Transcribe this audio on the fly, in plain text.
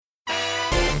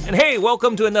And hey,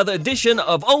 welcome to another edition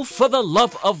of Oh For the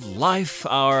Love of Life,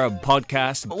 our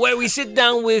podcast where we sit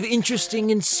down with interesting,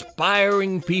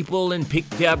 inspiring people and pick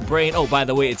their brain. Oh, by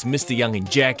the way, it's Mr. Young and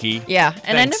Jackie. Yeah,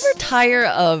 and Thanks. I never tire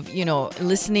of,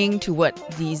 listening to what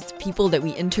these people that we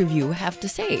interview have to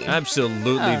say.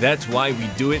 Absolutely. That's why we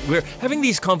do it. We're having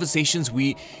these conversations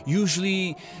we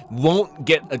usually won't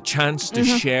get a chance to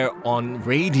share on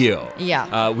radio.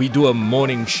 Yeah. We do a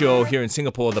morning show here in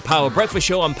Singapore, the Power Breakfast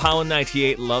Show on Power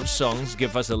 98 Love Songs.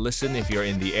 Give us a listen if you're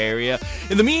in the area.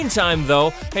 In the meantime, though,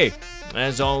 hey,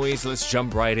 as always, let's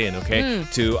jump right in, okay?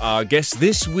 To our guest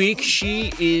this week.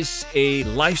 She is a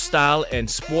lifestyle and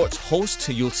sports host.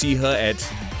 You'll see her at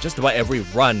just about every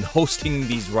run, hosting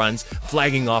these runs,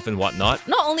 flagging off and whatnot.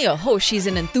 Not only a host, she's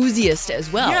an enthusiast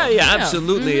as well. Yeah,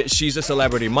 absolutely. She's a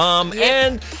celebrity mom,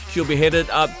 and she'll be headed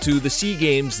up to the SEA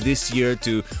Games this year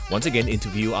to once again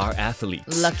interview our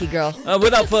athletes. Lucky girl.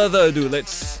 Without further ado,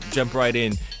 let's jump right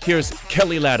in. Here's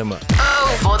Kelly Latimer.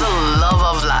 Oh, for the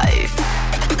love of life.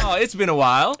 Oh, it's been a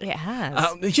while. It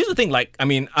has. Here's the thing,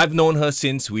 I've known her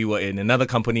since we were in another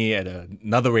company at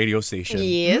another radio station.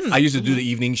 Yes. I used to do the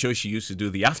evening show. She used to do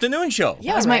the afternoon show.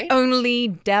 Yeah, That was right? my only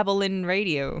dabble in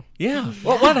radio. Yeah.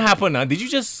 What happened? Did you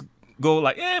just go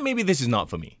maybe this is not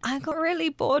for me? I got really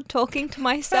bored talking to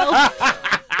myself.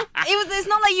 It's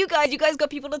not like you guys. You guys got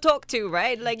people to talk to,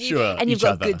 right? Sure, and you've each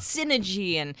got other. good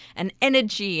synergy and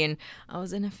energy. And I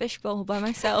was in a fishbowl by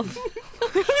myself.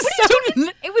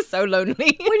 It was so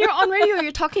lonely. When you're on radio,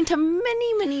 you're talking to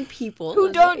many people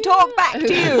Who don't talk back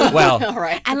to you. Well, All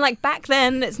right. And back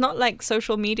then, it's not like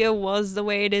social media was the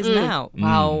way it is now.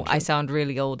 Wow, I sound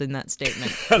really old in that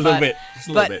statement. a little bit. Just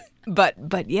a little bit.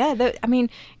 But yeah,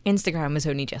 Instagram was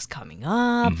only just coming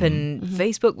up, and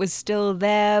Facebook was still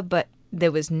there, but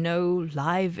there was no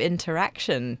live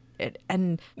interaction.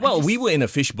 We were in a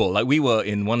fishbowl. We were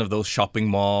in one of those shopping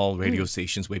mall radio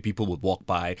stations where people would walk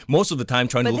by, most of the time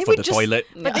trying to look for the toilet.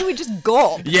 But they would just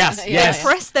gawp. Yes, Yeah. yes.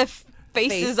 Press their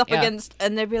faces up yeah. against,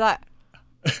 and they'd be like,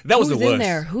 That was Who's the worst. in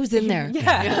there? Who's in there?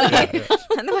 yeah.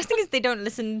 And the worst thing is they don't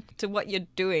listen to what you're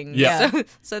doing. Yeah.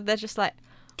 So they're just like,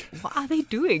 what are they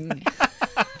doing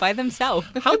by themselves?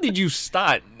 How did you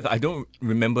start? I don't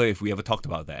remember if we ever talked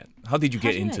about that. How did you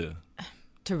get into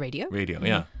To radio? radio?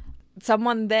 Yeah.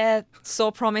 Someone there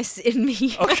saw promise in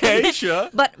me. Okay, sure.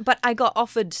 But I got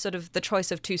offered sort of the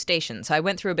choice of two stations. So I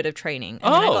went through a bit of training,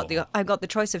 and then I got the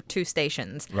choice of two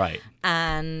stations. Right.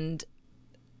 And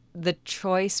the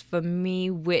choice for me,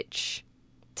 which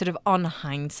sort of on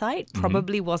hindsight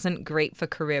probably wasn't great for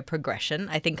career progression.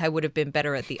 I think I would have been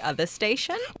better at the other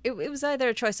station. It was either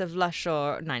a choice of Lush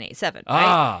or 987, right?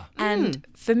 Ah. And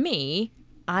for me,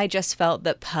 I just felt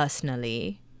that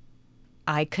personally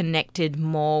I connected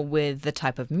more with the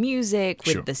type of music,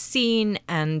 with Sure. the scene,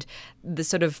 and the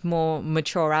sort of more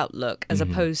mature outlook, as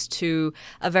opposed to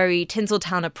a very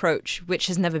Tinseltown approach, which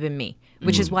has never been me.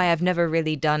 Which is why I've never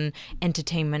really done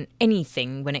entertainment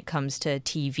anything when it comes to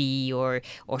TV or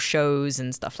shows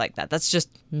and stuff like that. That's just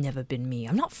never been me.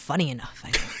 I'm not funny enough,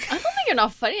 I think. I don't think you're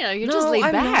not funny enough. You're just No, laid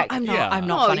I'm back. not. I'm not. Yeah. I'm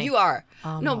not no, funny. you are.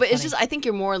 I'm No, not but it's funny. just I think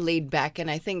you're more laid back, and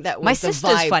I think that was My the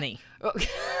sister's vibe. funny.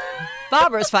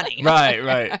 Barbara's funny.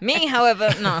 Right. Me,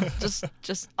 however, no,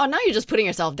 just Oh, now you're just putting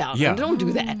yourself down. Yeah. Don't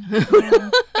do that.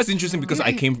 That's interesting because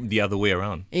I came the other way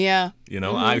around. Yeah.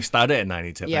 I started at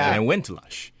 97 Yeah. and I went to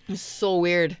Lush. It's so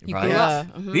weird. You Right. grew up.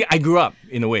 Yeah, I grew up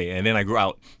in a way, and then I grew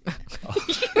out.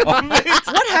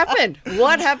 What happened?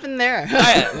 What happened there?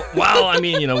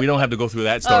 We don't have to go through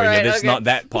that story. All right, It's okay. not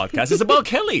that podcast. It's about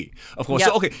Kelly, of course. Yep.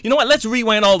 So, okay, you know what? Let's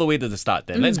rewind all the way to the start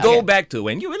then. Let's go back to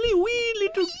when you were a wee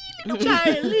little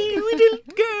child, little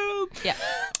girl. Yeah.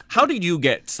 How did you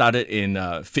get started in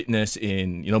fitness,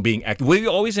 in, being active? Were you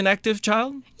always an active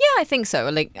child? Yeah, I think so.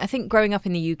 I think growing up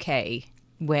in the UK,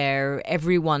 where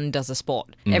everyone does a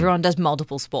sport, everyone does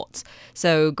multiple sports.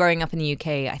 So growing up in the UK,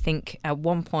 I think at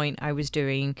one point I was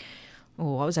doing,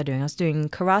 what was I doing? I was doing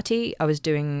karate, I was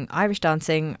doing Irish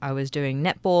dancing, I was doing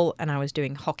netball, and I was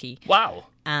doing hockey. Wow.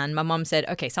 And my mum said,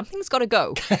 okay, something's got to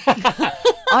go.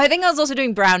 I think I was also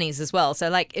doing brownies as well. So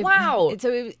Wow.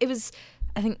 It was,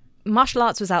 I think martial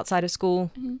arts was outside of school.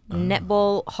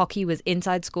 Netball, hockey was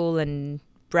inside school, and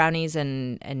brownies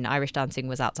and Irish dancing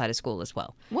was outside of school as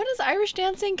well. What is Irish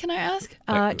dancing? Can I ask?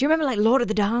 Do you remember Lord of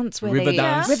the Dance? Where River they,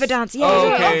 dance? River dance, yeah. Oh,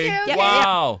 yeah, okay. yeah. Yeah, yeah.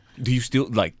 Wow. Do you still,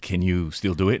 can you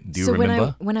still do it? Do you So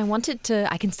remember? when I wanted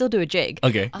to, I can still do a jig.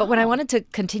 Okay. But when I wanted to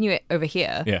continue it over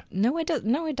here, Yeah. no one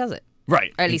does it.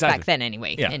 Right. Or at least exactly. back then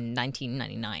anyway, Yeah. in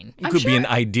 1999. It could be an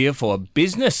idea for a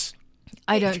business.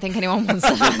 I don't think anyone wants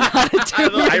to learn how to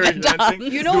do Irish it. dancing.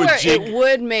 You know Do a where jig. it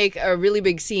would make a really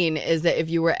big scene is that if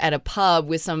you were at a pub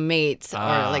with some mates or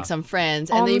like some friends,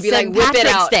 and On then you'd be like, St. whip it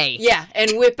Patrick's out, Day. yeah,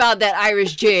 and whip out that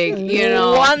Irish jig, you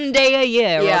know, One day a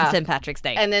year Yeah. on St. Patrick's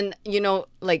Day. and then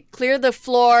like clear the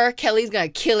floor. Kelly's gonna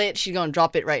kill it. She's gonna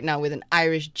drop it right now with an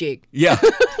Irish jig. Yeah.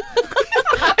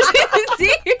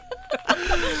 See?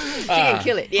 She can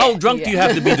kill it. Yeah. How drunk do you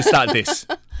have to be to start this?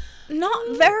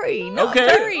 Not very. Not Okay,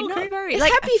 very. okay. Not very. It's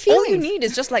like, happy all you feelings. need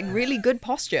is just like really good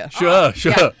posture. Sure,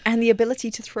 sure. And the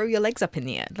ability to throw your legs up in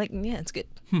the air. Like, yeah, it's good.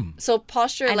 So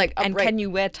posture, And, like and upright. can you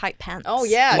wear tight pants? Oh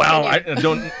yeah. Wow, can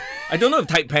you? I don't know if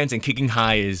tight pants and kicking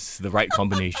high is the right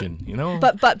combination, you know?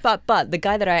 But the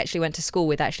guy that I actually went to school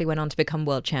with actually went on to become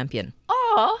world champion.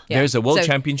 Aw. There's a world So-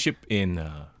 championship in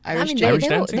Irish I mean, jig. Irish they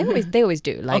dancing? they always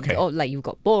do. Like, Okay. like you've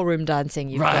got ballroom dancing,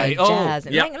 you've Right. got Oh, jazz,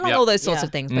 and yep, like yep. all those sorts Yeah.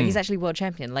 of things. But he's actually world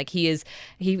champion. Like he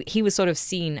was sort of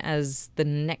seen as the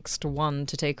next one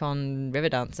to take on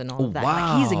Riverdance and all of that.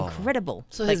 Like he's wow. incredible.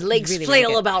 So Like, his legs really, flail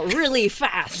really good. about really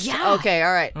fast. Yeah. Okay.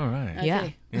 All right. All right. Yeah.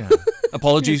 Okay. Yeah.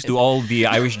 Apologies to all the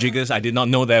Irish jiggers. I did not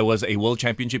know there was a world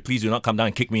championship. Please do not come down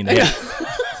and kick me in the head.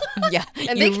 Yeah,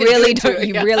 And you they can really do it don't. too,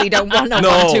 You yeah. really don't want to No,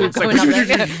 want to it's like-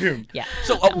 going up there. Yeah,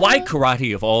 So why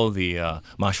karate of all the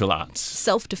martial arts?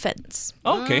 self-defense.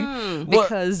 Okay. Mm. Well,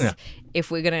 Because yeah. if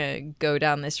we're gonna go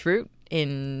down this route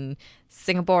in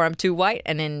Singapore, I'm too white,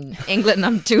 and in England,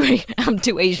 I'm too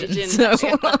Asian. So.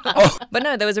 But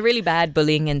no, there was a really bad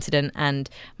bullying incident, and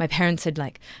my parents had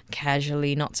like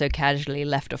casually, not so casually,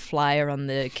 left a flyer on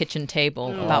the kitchen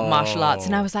table about martial arts,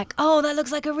 and I was like, "Oh, that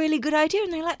looks like a really good idea."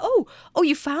 And they're like, "Oh,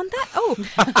 you found that? Oh."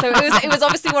 So it was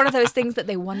obviously one of those things that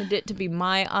they wanted it to be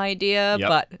my idea, Yep.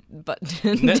 but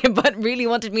but really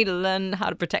wanted me to learn how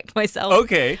to protect myself.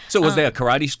 Okay. So was there a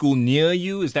karate school near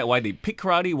you? Is that why they picked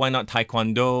karate? Why not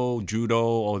taekwondo, judo,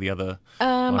 or the other?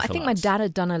 I martial think my arts? dad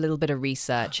had done a little bit of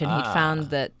research, and he'd found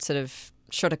that sort of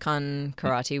Shotokan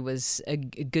karate was a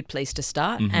good place to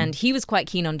start, and he was quite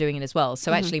keen on doing it as well.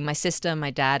 So actually, my sister,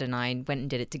 my dad, and I went and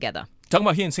did it together Talking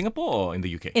about here in Singapore or in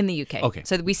the UK? in the UK. Okay.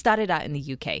 So we started out in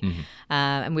the UK,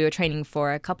 and we were training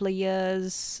for a couple of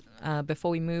years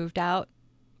before we moved out.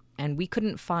 And we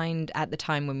couldn't find at the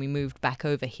time when we moved back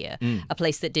over here a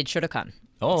place that did Shotokan.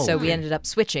 Oh, So we okay. ended up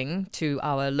switching to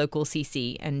our local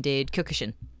CC and did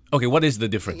Kyokushin. Okay, what is the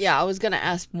difference? Yeah, I was gonna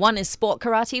ask. One is sport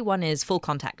karate, one is full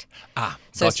contact. Ah,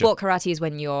 So gotcha. sport karate is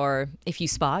when if you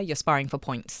spar, you're sparring for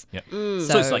points. Yeah.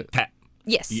 So it's like tap.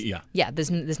 Yes. Yeah. Yeah.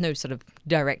 There's no sort of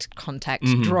direct contact,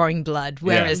 drawing blood. Yeah.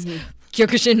 Whereas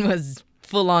Kyokushin was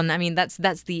full on. I mean, that's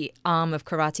the arm of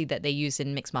karate that they use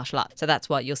in mixed martial arts. So that's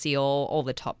what you'll see all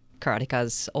the top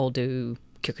karatekas all do.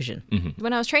 Kyokushin.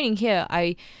 When I was training here,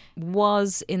 I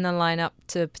was in the lineup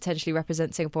to potentially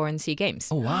represent Singapore in SEA Games.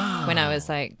 Oh, wow. When I was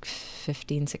like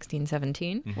 15, 16,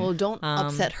 17. Well, don't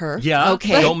upset her. Yeah.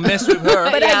 Okay. Don't mess with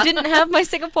her. But I didn't have my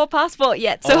Singapore passport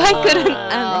yet, so I couldn't.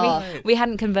 right. We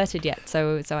hadn't converted yet,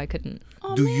 so I couldn't.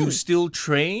 Do you still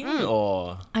train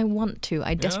or? I want to.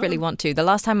 I desperately want to. The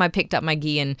last time I picked up my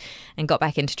gi and got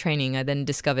back into training, I then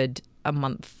discovered a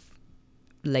month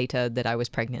later that I was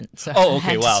pregnant. So Oh, I okay.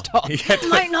 had to Wow. stop. You had to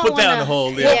Might not put that on wanna-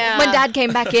 hold. Yeah. When Dad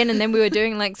came back in, and then we were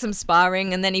doing like some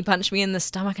sparring, and then he punched me in the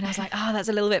stomach, and I was like, "Oh, that's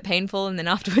a little bit painful." And then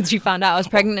afterwards, we found out I was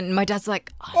pregnant, and my dad's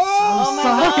like, Oh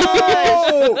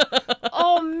my gosh.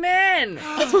 Oh man.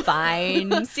 "It's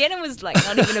fine." Sienna was like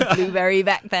not even a blueberry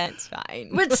back then. It's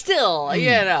fine. But still, you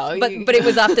know. But it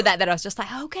was after that I was just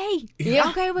like, okay,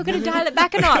 okay, we're gonna dial it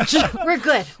back a notch. we're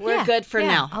good. We're Yeah, good for yeah,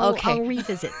 now. I'll Okay.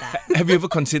 revisit that. Have you ever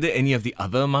considered any of the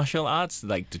other martial arts,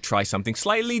 like to try something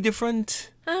slightly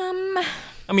different?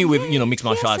 I mean, with mixed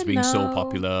martial yes arts and being so no.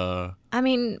 popular. I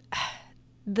mean,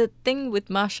 the thing with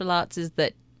martial arts is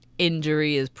that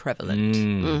injury is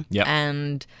prevalent, Yeah.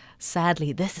 and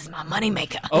sadly, this is my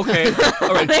moneymaker. Okay.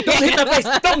 All right. Don't hit the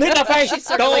face. Don't hit the face. She's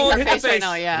circling Don't her hit face the right face.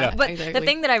 now, yeah. But Exactly. the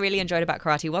thing that I really enjoyed about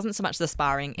karate wasn't so much the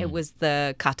sparring, it was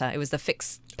the kata, it was the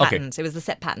fixed Okay. patterns, it was the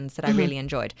set patterns that I really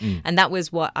enjoyed. And that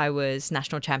was what I was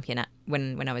national champion at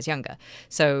when I was younger.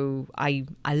 So I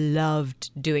loved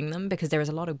doing them because there was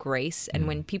a lot of grace. And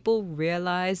when people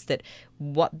realize that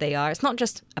what they are, it's not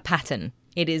just a pattern,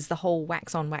 it is the whole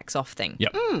wax on, wax off thing.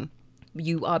 Yep.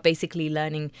 You are basically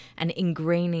learning and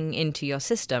ingraining into your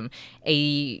system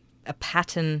a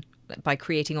pattern by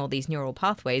creating all these neural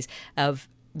pathways of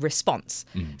response.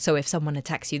 So if someone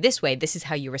attacks you this way, this is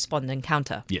how you respond and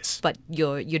counter. Yes. But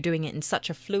you're doing it in such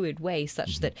a fluid way,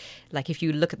 such that like if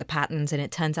you look at the patterns and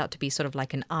it turns out to be sort of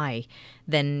like an eye,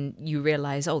 then you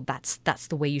realize, oh, that's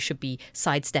the way you should be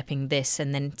sidestepping this,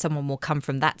 and then someone will come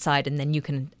from that side, and then you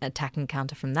can attack and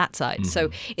counter from that side. So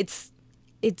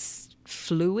it's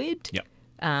fluid. Yep.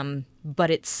 but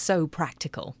it's so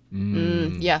practical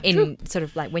Yeah, in true. sort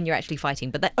of like when you're actually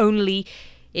fighting. But that only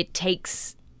it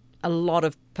takes a lot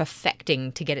of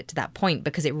perfecting to get it to that point,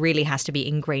 because it really has to be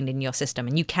ingrained in your system,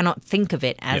 and you cannot think of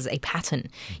it as a pattern.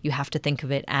 You have to think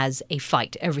of it as a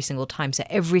fight every single time. So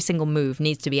every single move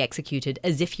needs to be executed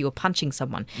as if you were punching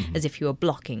someone, as if you were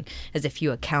blocking, as if you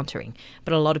were countering.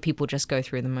 But a lot of people just go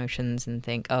through the motions and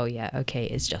think, oh yeah, okay,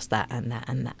 it's just that and that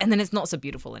and that, and then it's not so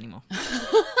beautiful anymore.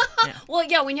 Well,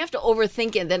 yeah, when you have to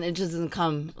overthink it, then it just doesn't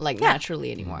come like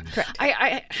naturally anymore. Correct.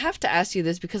 I have to ask you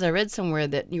this because I read somewhere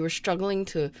that you were struggling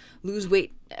to lose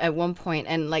weight at one point,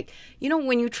 and like, you know,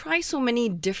 when you try so many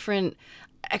different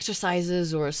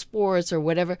exercises or sports or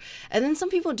whatever, and then some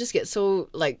people just get so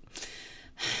like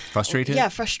Frustrated?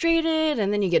 frustrated,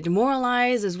 and then you get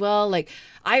demoralized as well. Like,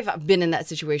 I've been in that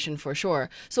situation for sure.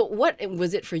 So what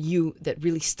was it for you that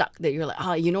really stuck, that you're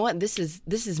like, you know what, this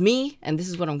is me, and this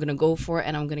is what I'm gonna go for,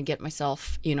 and I'm gonna get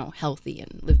myself, you know, healthy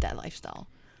and live that lifestyle?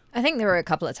 I think there were a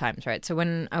couple of times, right? So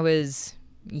when I was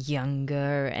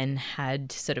younger and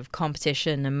had sort of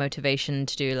competition and motivation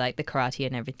to do like the karate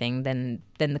and everything, then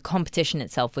the competition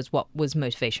itself was what was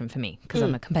motivation for me, because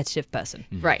I'm a competitive person.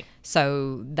 Right.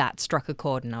 So that struck a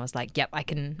chord, and I was like, yep, I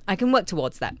can work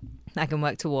towards that. I can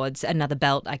work towards another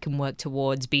belt. I can work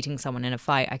towards beating someone in a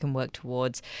fight. I can work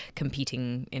towards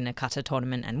competing in a kata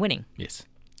tournament and winning. Yes.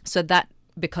 So that,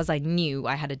 because I knew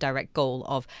I had a direct goal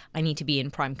of I need to be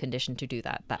in prime condition to do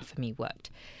that, that for me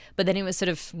worked. But then it was sort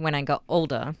of when I got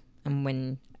older, and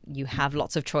when you have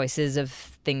lots of choices of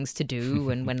things to do,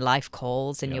 and when life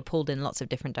calls and you're pulled in lots of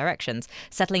different directions,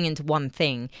 settling into one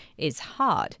thing is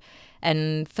hard.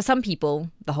 And for some people,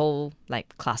 the whole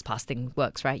like class pass thing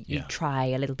works, right? You try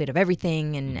a little bit of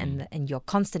everything, and you're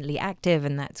constantly active,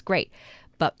 and that's great.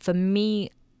 But for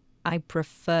me, I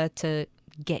prefer to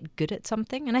get good at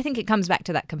something, and I think it comes back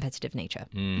to that competitive nature.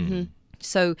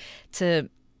 So to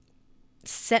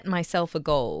set myself a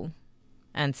goal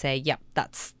and say, yep,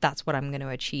 that's what I'm going to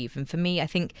achieve. And for me, I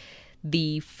think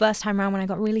the first time around when I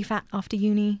got really fat after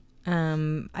uni,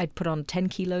 I'd put on 10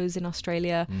 kilos in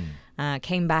Australia,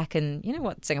 came back, and you know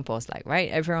what Singapore's like, right?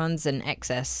 Everyone's an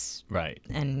excess, Right.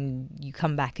 and you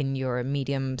come back and you're a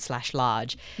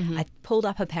medium/large. I pulled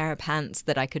up a pair of pants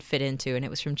that I could fit into, and it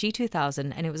was from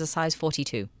G2000, and it was a size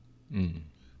 42.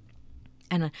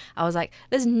 And I was like,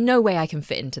 there's no way I can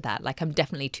fit into that. Like, I'm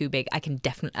definitely too big. I'm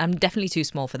definitely too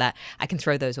small for that. I can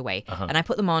throw those away. And I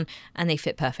put them on, and they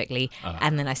fit perfectly.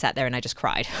 And then I sat there and I just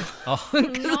cried. Because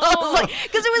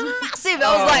it was massive.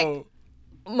 I was like,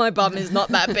 my bum is not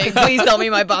that big. Please tell me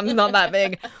my bum's not that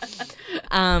big.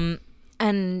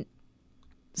 And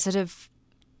sort of,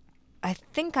 I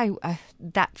think I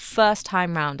that first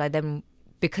time round, I then,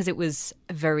 because it was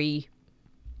a very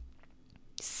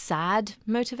sad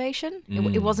motivation.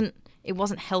 It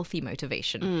wasn't healthy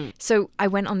motivation. So I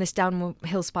went on this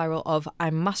downhill spiral of I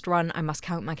must run, I must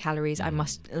count my calories, I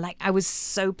was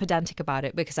so pedantic about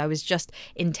it because I was just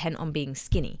intent on being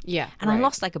skinny. Yeah, And right. I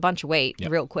lost like a bunch of weight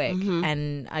real quick,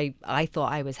 and I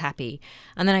thought I was happy.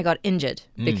 And then I got injured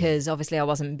because obviously I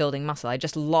wasn't building muscle. I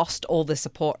just lost all the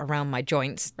support around my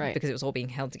joints because it was all being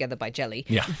held together by jelly.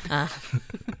 Yeah.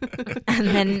 And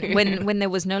then when there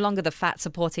was no longer the fat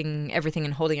supporting everything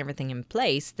and holding everything in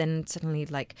place, then suddenly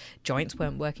like joints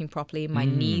weren't working properly, my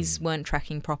knees weren't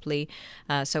tracking properly.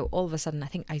 So all of a sudden, I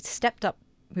think I stepped up.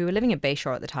 We were living in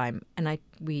Bayshore at the time, and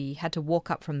we had to walk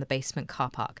up from the basement car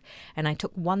park, and I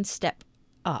took one step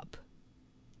up,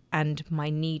 and my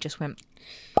knee just went,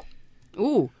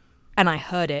 Ooh. and I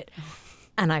heard it,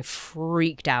 and I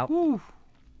freaked out.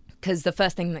 Because the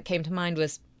first thing that came to mind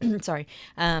was, ACL,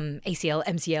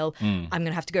 MCL, I'm going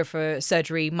to have to go for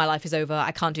surgery. My life is over.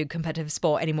 I can't do competitive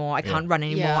sport anymore. I can't run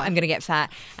anymore. Yeah. I'm going to get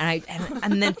fat. And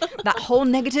then that whole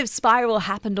negative spiral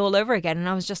happened all over again. And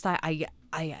I was just like,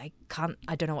 I can't,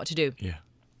 I don't know what to do. Yeah.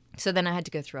 So then I had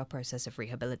to go through a process of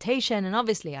rehabilitation, and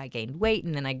obviously I gained weight,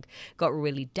 and then I got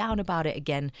really down about it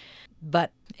again.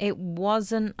 But it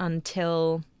wasn't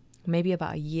until maybe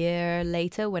about a year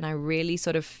later when I really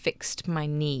sort of fixed my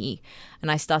knee,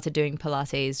 and I started doing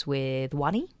Pilates with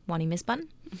Wani Misban.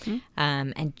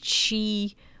 And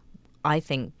she, I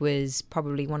think, was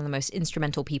probably one of the most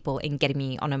instrumental people in getting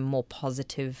me on a more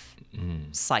positive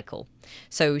cycle.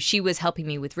 So she was helping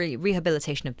me with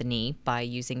rehabilitation of the knee by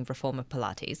using Reformer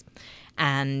Pilates.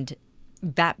 And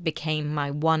that became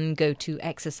my one go-to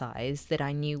exercise that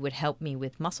I knew would help me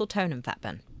with muscle tone and fat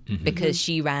burn. Because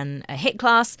she ran a HIIT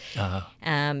class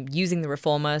using the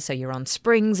Reformer, so you're on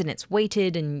springs and it's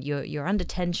weighted and you're under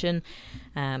tension,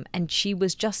 and she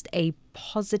was just a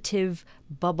positive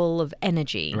bubble of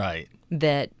energy Right.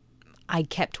 that I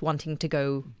kept wanting to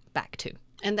go back to.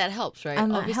 And that helps, right?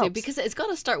 And that Obviously, helps. because it's got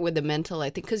to start with the mental, I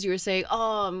think, because you were saying,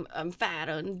 oh, I'm fat,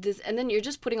 and this, and then you're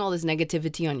just putting all this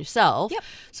negativity on yourself. Yep.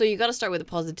 So you got to start with the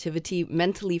positivity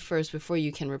mentally first before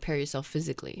you can repair yourself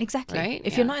physically. Exactly. Right?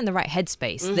 If you're not in the right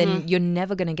headspace, then you're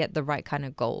never going to get the right kind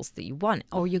of goals that you want,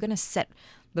 or you're going to set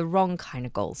the wrong kind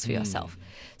of goals for yourself.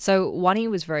 So Wani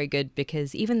was very good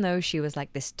because even though she was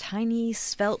like this tiny,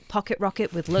 svelte pocket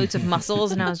rocket with loads of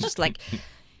muscles, and I was just like,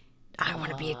 I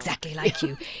want to be exactly like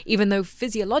you. Even though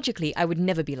physiologically I would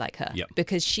never be like her. Yep.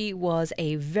 Because she was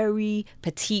a very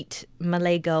petite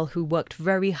Malay girl who worked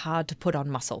very hard to put on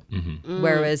muscle.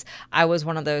 Whereas I was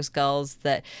one of those girls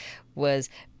that was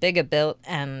bigger built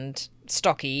and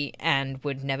stocky and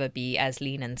would never be as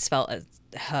lean and svelte as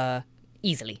her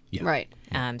easily. Yeah. Right.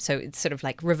 So it's sort of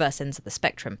like reverse ends of the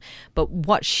spectrum. But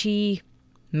what she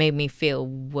made me feel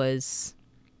was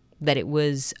that it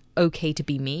was okay to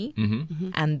be me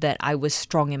and that I was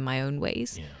strong in my own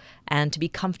ways and to be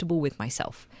comfortable with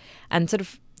myself and sort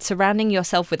of surrounding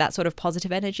yourself with that sort of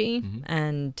positive energy.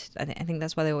 And I think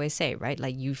that's why they always say, right?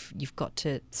 Like you've got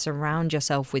to surround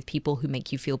yourself with people who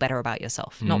make you feel better about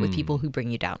yourself, not with people who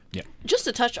bring you down. Yeah. Just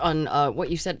to touch on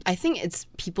what you said, I think it's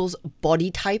people's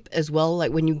body type as well.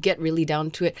 Like when you get really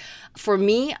down to it. For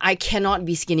me, I cannot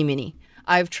be skinny mini.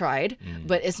 I've tried,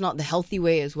 but it's not the healthy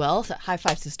way as well. So, high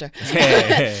five, sister.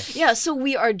 Yeah, so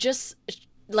we are just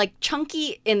like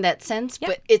chunky in that sense,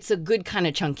 but it's a good kind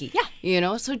of chunky. Yeah. You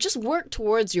know, so just work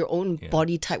towards your own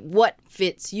body type. What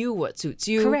fits you, what suits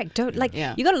you. Correct. Don't like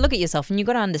you got to look at yourself and you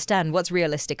got to understand what's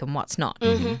realistic and what's not.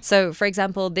 So, for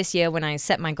example, this year when I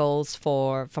set my goals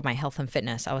for my health and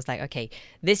fitness, I was like, okay,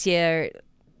 this year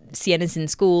Sienna's in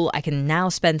school. I can now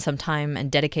spend some time and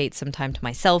dedicate some time to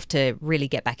myself to really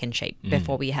get back in shape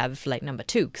before we have like number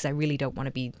 2, because I really don't want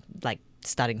to be like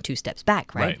starting 2 steps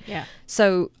back, right? Yeah.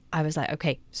 So I was like,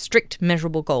 okay, strict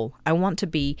measurable goal. I want to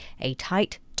be a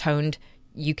tight, toned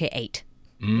UK 8.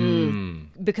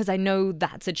 Because I know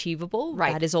that's achievable.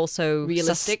 Right. That is also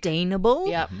Realistic. Sustainable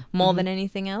Yep. more than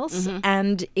anything else.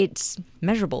 And it's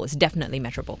measurable. It's definitely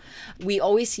measurable. We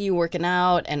always see you working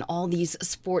out and all these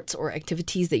sports or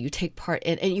activities that you take part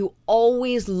in, and you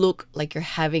always look like you're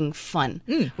having fun,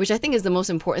 which I think is the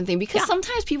most important thing, because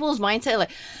sometimes people's mindset are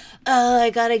like, oh, I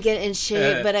gotta get in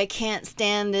shape, but I can't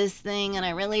stand this thing and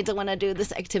I really don't want to do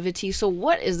this activity. So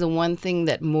what is the one thing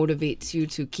that motivates you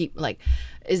to keep, like,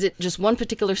 is it just one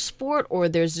particular sport, or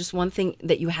there's just one thing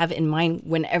that you have in mind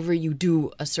whenever you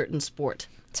do a certain sport?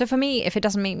 So for me, if it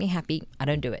doesn't make me happy, I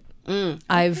don't do it.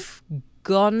 I've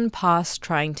gone past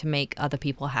trying to make other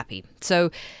people happy.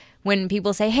 So when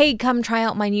people say, hey, come try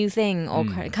out my new thing, or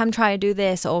come try to do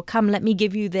this, or come, let me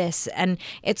give you this. And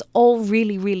it's all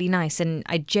really, really nice. And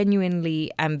I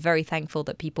genuinely am very thankful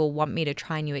that people want me to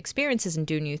try new experiences and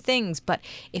do new things. But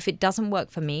if it doesn't work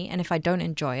for me, and if I don't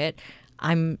enjoy it,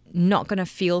 I'm not going to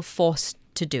feel forced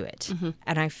to do it.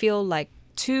 And I feel like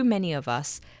too many of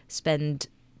us spend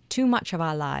too much of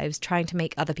our lives trying to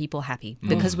make other people happy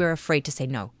because we're afraid to say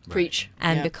no. Preach.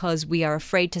 And because we are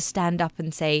afraid to stand up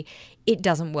and say, it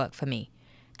doesn't work for me.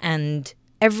 And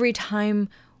every time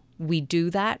we do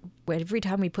that, every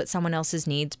time we put someone else's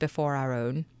needs before our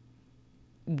own,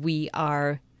 we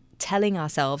are telling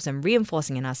ourselves and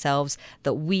reinforcing in ourselves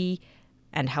that we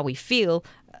and how we feel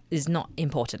is not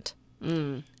important.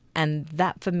 And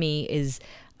that for me is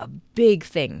a big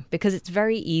thing, because it's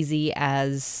very easy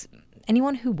as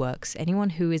anyone who works, anyone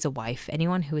who is a wife,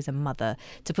 anyone who is a mother,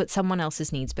 to put someone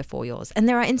else's needs before yours. And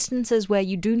there are instances where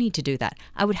you do need to do that.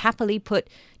 I would happily put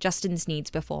Justin's needs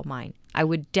before mine. I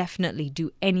would definitely do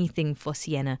anything for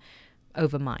Sienna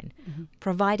over mine,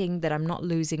 providing that I'm not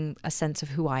losing a sense of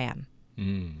who I am.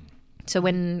 So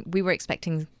when we were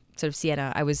expecting sort of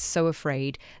Sienna, I was so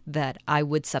afraid that I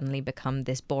would suddenly become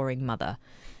this boring mother.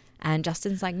 And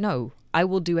Justin's like, no, I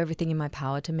will do everything in my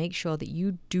power to make sure that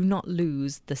you do not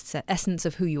lose the essence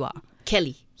of who you are.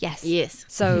 Kelly. Yes. Yes.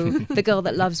 So the girl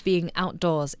that loves being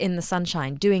outdoors in the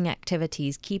sunshine, doing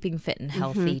activities, keeping fit and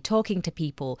healthy, talking to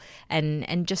people,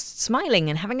 and just smiling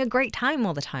and having a great time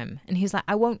all the time. And he's like,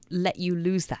 I won't let you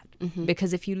lose that,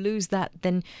 because if you lose that,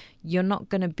 then you're not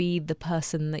going to be the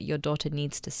person that your daughter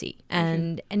needs to see.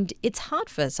 And it's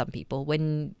hard for some people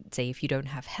when, say, if you don't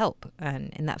have help.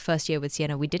 And in that first year with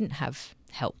Sienna, we didn't have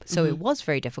help. So it was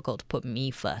very difficult to put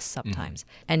me first sometimes.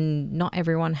 And not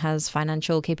everyone has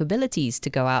financial capabilities to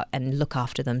go out and look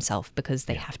after themselves because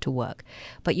they have to work.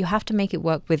 But you have to make it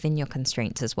work within your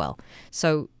constraints as well.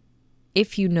 So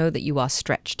if you know that you are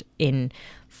stretched in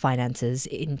finances,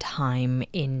 in time,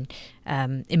 in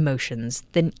emotions,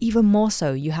 then even more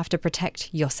so you have to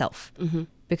protect yourself.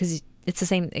 Because it's the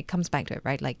same. It comes back to it,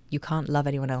 right? Like you can't love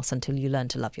anyone else until you learn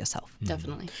to love yourself.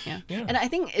 Definitely, yeah. And I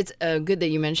think it's good that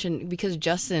you mentioned, because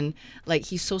Justin, like,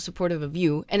 he's so supportive of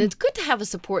you, and it's good to have a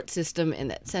support system in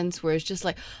that sense where it's just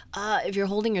like, if you're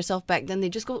holding yourself back, then they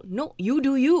just go, no, you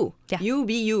do you. Yeah. You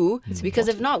be you, because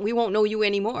if not, we won't know you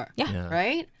anymore. Yeah.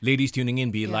 Right? Ladies tuning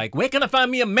in, be like, where can I find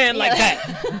me a man like that?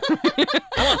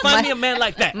 I want to find me a man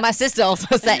like that. My sister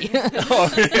also say.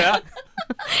 Oh, yeah.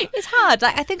 It's hard.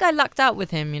 Like, I think I lucked out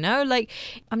with him, you know? Like,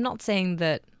 I'm not saying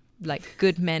that, like,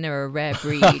 good men are a rare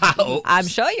breed. I'm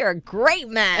sure you're a great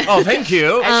man. Oh, thank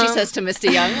you. As she says to Mr.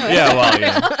 Young. Yeah, well,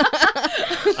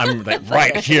 yeah. I'm like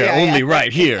right here, only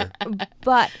right here.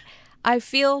 But I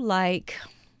feel like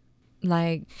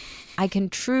I can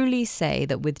truly say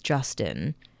that with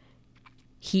Justin,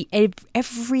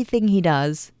 everything he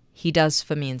does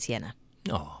for me and Sienna.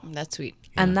 Oh, That's sweet.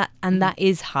 And that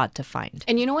is hard to find.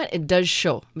 And you know what? It does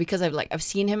show, because I've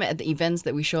seen him at the events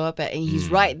that we show up at, and he's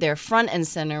right there, front and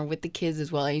center with the kids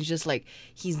as well. And he's just like,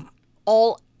 he's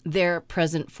all there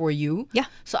present for you. Yeah.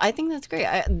 So I think that's great.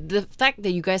 The fact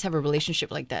that you guys have a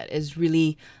relationship like that is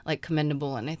really like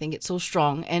commendable, and I think it's so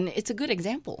strong, and it's a good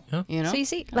example. You know. So you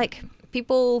see, like,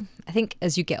 people, I think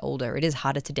as you get older, it is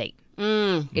harder to date.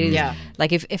 It is, Yeah.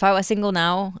 Like if I were single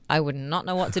now, I would not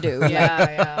know what to do.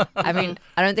 yeah. I mean,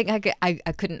 I don't think I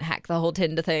couldn't hack the whole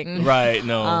Tinder thing. right.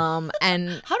 No. And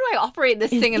How do I operate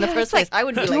this thing in the yeah, first it's like, place? I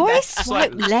would be do like I that.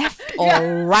 swipe left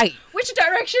or right? Which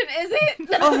direction is it?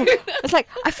 Oh, it's like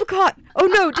I forgot. Oh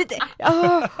no! Did they?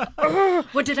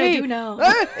 What did I do now?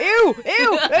 Ew!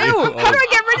 How do I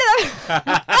get rid of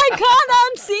that? I can't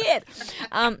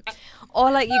unsee it. Or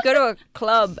like you go to a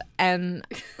club and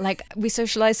like we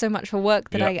socialize so much for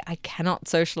work that Yeah. I cannot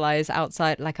socialize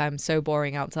outside. Like I'm so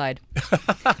boring outside.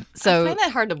 I So find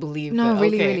that hard to believe. no, but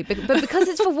really, okay. really, but because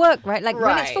it's for work, right? Like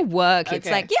when it's for Right. work, it's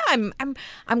Okay. like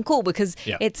I'm cool because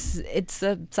Yeah. it's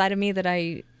a side of me that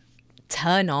I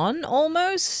turn on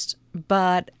almost.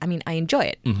 But I mean, I enjoy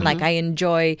it. Like I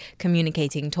enjoy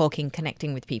communicating, talking,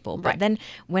 connecting with people. But Right. then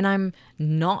when I'm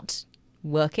not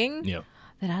working, yeah.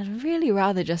 then I'd really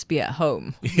rather just be at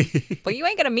home. But you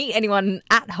ain't gonna meet anyone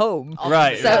at home.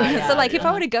 Right. So, right. so like if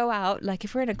I were to go out, like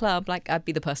if we're in a club, like I'd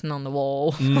be the person on the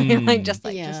wall, like just oh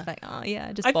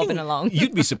yeah, just I bobbing think along.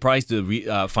 You'd be surprised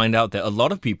to find out that a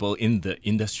lot of people in the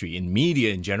industry, in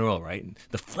media in general, right?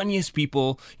 The funniest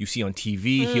people you see on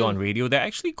TV, hear on radio, they're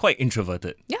actually quite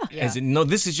introverted. Yeah. As in, no,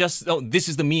 this is just, this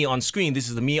is the me on screen, this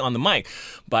is the me on the mic.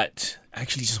 But I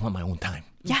actually just want my own time.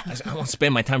 Yeah. I want to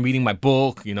spend my time reading my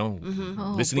book,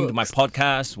 listening to my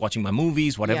podcast, watching my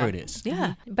movies, whatever Yeah. it is.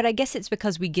 Yeah, but I guess it's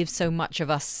because we give so much of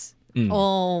us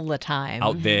all the time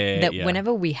Out there, that yeah.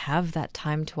 whenever we have that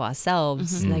time to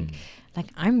ourselves, like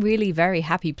I'm really very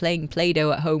happy playing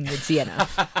Play-Doh at home with Sienna.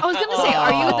 I was gonna say,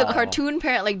 are you the cartoon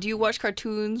parent? Like, do you watch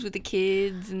cartoons with the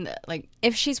kids and like?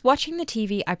 If she's watching the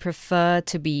TV, I prefer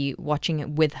to be watching it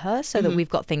with her so that we've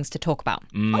got things to talk about,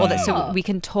 or that so we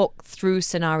can talk through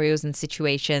scenarios and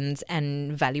situations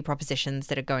and value propositions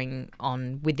that are going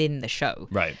on within the show,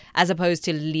 Right. as opposed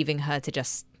to leaving her to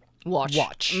just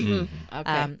watch. Okay.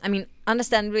 I mean,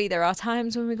 understandably, there are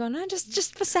times when we go, no,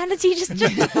 just for sanity, just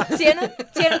Sienna,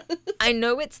 I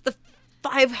know it's the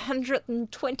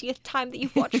 520th time that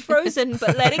you've watched Frozen,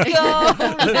 but let it go,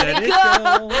 let it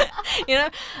go. You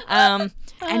know,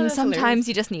 and sometimes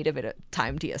you just need a bit of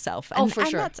time to yourself. And, for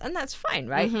sure. That's fine,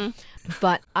 right?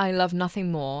 But I love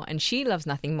nothing more, and she loves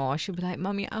nothing more. She'll be like,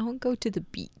 "Mommy, I won't go to the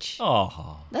beach."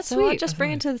 Oh. That's So I'll sweet. just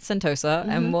bring her to Sentosa,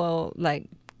 and we'll like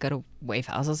go to Wave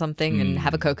House or something and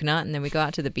have a coconut, and then we go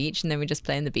out to the beach, and then we just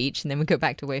play in the beach, and then we go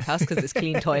back to Wave House because there's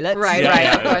clean toilets. Right, Yeah, right,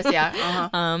 yeah, of course,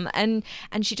 yeah. And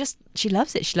she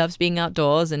loves it. She loves being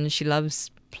outdoors, and she loves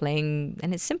playing,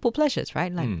 and it's simple pleasures,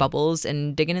 right? Like bubbles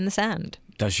and digging in the sand.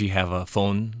 Does she have a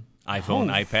phone, iPhone,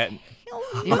 iPad?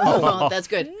 Oh, that's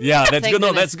good. Yeah, that's Thank good. No,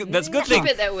 goodness. that's good. That's good Keep thing.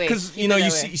 it that way. Because Keep it that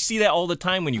way. you see that all the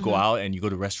time when you go out and you go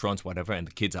to restaurants, whatever, and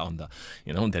the kids are on the,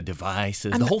 their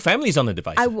devices. The whole family's on the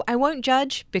device. I won't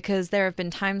judge because there have been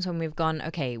times when we've gone,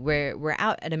 okay, we're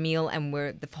out at a meal and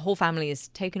the whole family is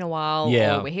taking a while,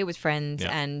 Yeah. or we're here with friends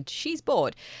Yeah. and she's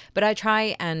bored. But I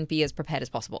try and be as prepared as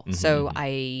possible. So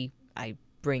I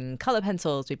bring color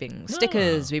pencils, we bring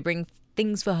stickers, we bring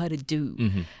things for her to do.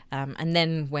 And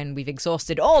then when we've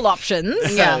exhausted all options,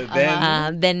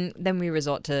 then we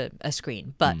resort to a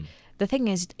screen. But the thing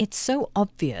is, it's so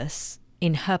obvious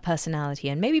in her personality,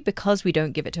 and maybe because we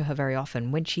don't give it to her very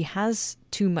often, when she has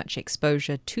too much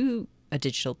exposure to a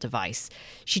digital device,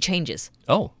 she changes.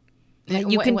 Oh.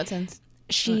 In you what, can- in what sense?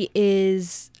 She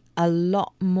is a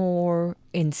lot more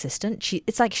insistent.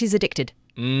 It's like she's addicted.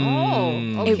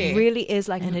 Oh, okay. It really is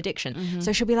like an addiction.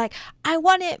 So she'll be like, I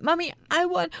want it, Mummy. I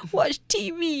want watch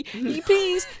TV.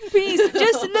 Please,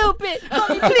 just a little bit,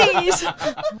 Mummy, please.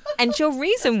 And she'll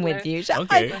reason with you. She'll,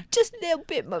 Okay. just a little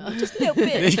bit, Mummy, just a little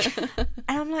bit. And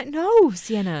I'm like, no,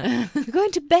 Sienna, you're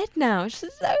going to bed now.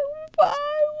 She's like,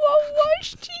 I want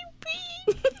watch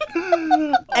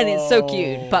TV. And it's so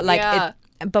cute. But like, Yeah.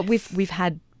 but we've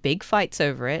had big fights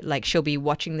over it. Like she'll be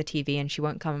watching the TV and she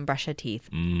won't come and brush her teeth.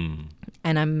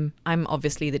 And I'm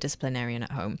obviously the disciplinarian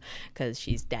at home because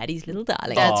she's daddy's little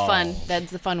darling. That's fun.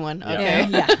 That's the fun one. Okay.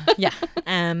 Yeah.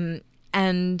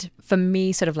 And for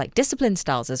me, sort of like discipline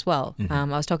styles as well. I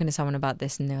was talking to someone about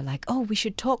this and they were like, oh, we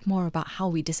should talk more about how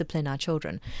we discipline our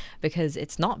children because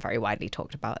it's not very widely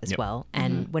talked about as well.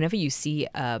 And whenever you see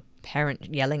a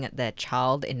parent yelling at their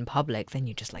child in public, then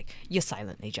you're just like, you're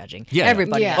silently judging. Yeah.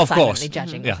 Everybody Yeah. is Of silently course.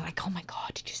 judging. Yeah. It's like, oh my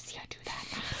God, did you see her do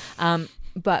that?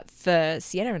 But for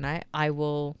Sienna and I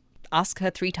will ask her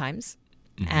 3 times.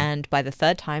 And by the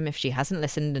 3rd time, if she hasn't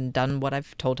listened and done what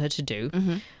I've told her to do,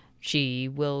 she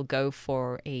will go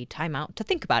for a timeout to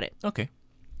think about it. Okay.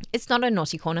 It's not a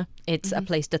naughty corner. It's a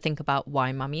place to think about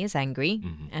why Mummy is angry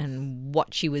and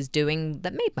what she was doing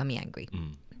that made Mummy angry.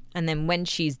 And then when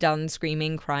she's done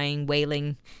screaming, crying,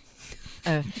 wailing,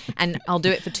 and I'll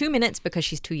do it for 2 minutes because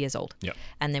she's 2 years old. Yep.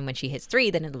 And then when she hits 3,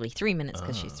 then it'll be 3 minutes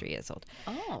because she's 3 years old.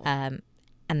 Oh.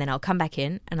 And then I'll come back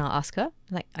in and I'll ask her,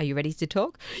 like, are you ready to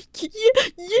talk? Yes,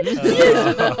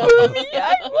 Mummy,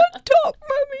 I want to talk,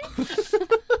 Mummy.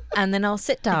 And then I'll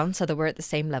sit down so that we're at the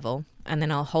same level. And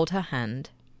then I'll hold her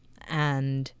hand.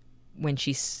 And when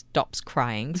she stops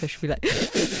crying, so she'll be like,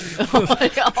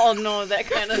 Oh no, that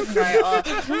kind of cry.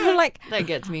 Oh, like, that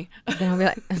gets me. then I'll be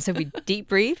like, and so we deep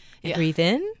breathe, Yeah. breathe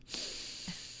in,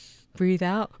 breathe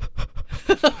out.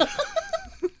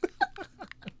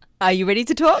 Are you ready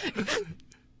to talk?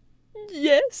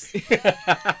 Yes.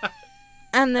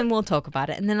 And then we'll talk about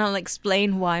it. And then I'll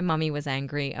explain why Mummy was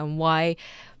angry and why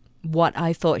what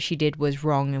I thought she did was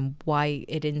wrong and why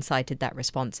it incited that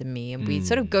response in me. And we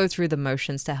sort of go through the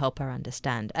motions to help her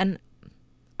understand. And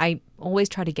I always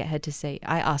try to get her to say,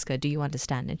 I ask her, do you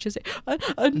understand? And she'll say, I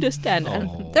understand.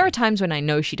 And there are times when I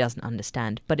know she doesn't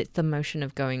understand, but it's the motion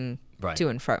of going Right. to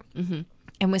and fro.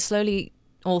 And we're slowly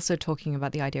also talking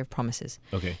about the idea of promises.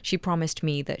 Okay. She promised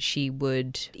me that she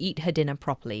would eat her dinner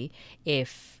properly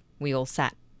if we all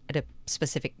sat at a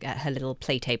specific, at her little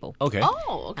play table. Okay.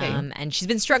 Oh, okay. And she's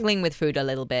been struggling with food a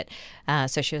little bit.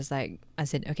 So she was like, I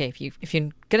said, okay, if you're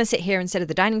going to sit here instead of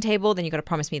the dining table, then you got to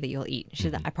promise me that you'll eat. She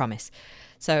said, I promise.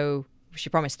 So she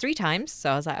promised 3 times. So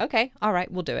I was like, okay, all right,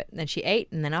 we'll do it. And then she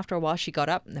ate. And then after a while, she got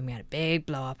up. And then we had a big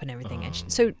blow up and everything. And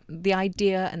so the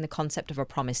idea and the concept of a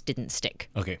promise didn't stick.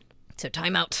 Okay. So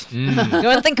time out. Go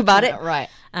and think about it. Right.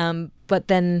 But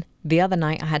then the other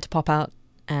night I had to pop out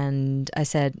and I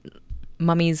said,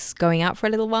 Mummy's going out for a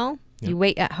little while. You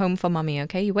wait at home for Mummy,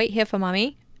 okay? You wait here for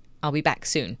Mummy. I'll be back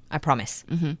soon. I promise.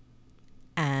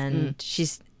 And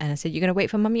I said, you're going to wait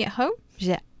for Mummy at home? She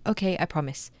said, okay, I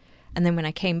promise. And then when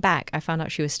I came back, I found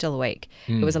out she was still awake.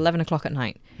 It was 11 o'clock at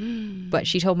night. But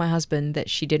she told my husband that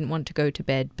she didn't want to go to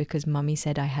bed because Mummy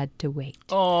said I had to wait.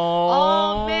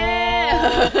 Oh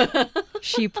man.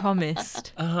 She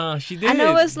promised. She did. And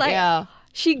I was like, Yeah.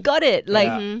 she got it.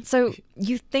 Like, so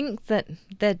you think that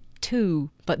they're 2,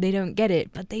 but they don't get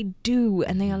it, but they do,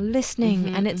 and they are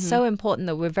listening. And it's so important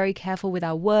that we're very careful with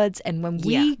our words. And when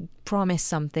we promise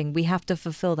something, we have to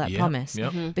fulfill that promise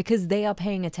because they are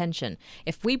paying attention.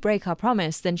 If we break our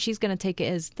promise, then she's going to take it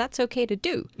as that's okay to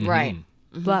do. Right.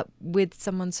 But with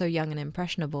someone so young and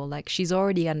impressionable, like she's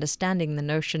already understanding the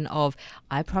notion of,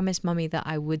 I promised Mummy that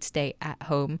I would stay at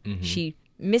home. She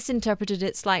misinterpreted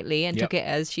it slightly and took it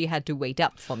as she had to wait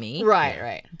up for me. Right.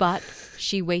 Right. But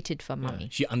she waited for Mummy.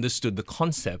 She understood the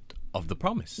concept of the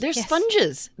promise. They're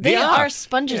sponges. They They are are.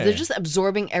 sponges. Yeah. They're just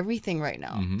absorbing everything right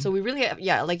now. So we really,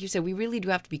 like you said, we really do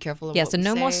have to be careful of Yeah, what so we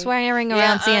no more say. swearing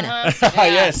around Sienna.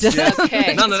 Yes. yes.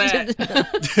 Okay. None of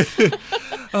that.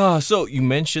 So you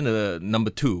mentioned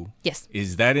number 2. Yes.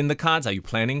 Is that in the cards? Are you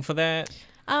planning for that?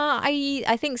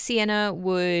 I think Sienna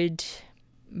would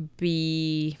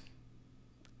be.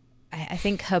 I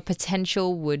think her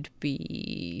potential would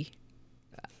be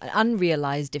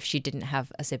unrealized if she didn't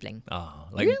have a sibling.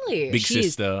 Like Really? big She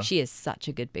sister. is such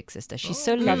a good big sister. She's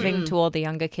so loving to all the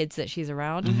younger kids that she's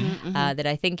around that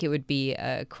I think it would be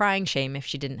a crying shame if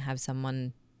she didn't have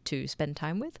someone to spend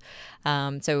time with.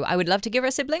 So I would love to give her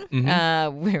a sibling.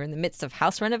 We're in the midst of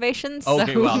house renovations.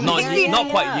 Okay, so well, not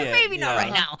quite yet. maybe not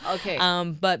right now. Okay.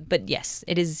 But yes,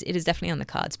 it is definitely on the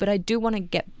cards. But I do want to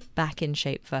get back in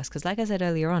shape first, because like I said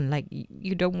earlier on, like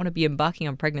you don't want to be embarking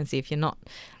on pregnancy if you're not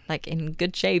like in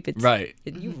good shape. It's Right.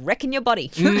 You wrecking your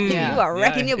body. Yeah. You are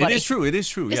wrecking your body. It is true. It is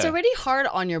true. It's yeah. already hard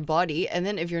on your body, and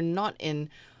then if you're not in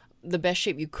the best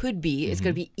shape you could be, it's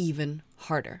going to be even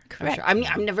harder. Correct. For sure. I mean,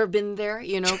 I've never been there,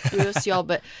 kudos to y'all,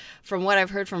 but from what I've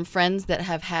heard from friends that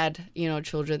have had,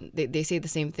 children, they say the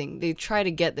same thing. They try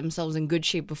to get themselves in good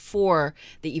shape before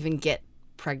they even get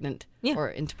pregnant or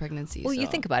into pregnancy. Well, you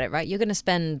think about it, right? You're going to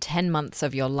spend 10 months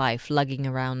of your life lugging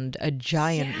around a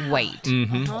giant weight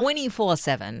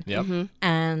 24/7. Yep.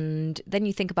 And then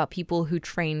you think about people who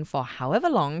train for however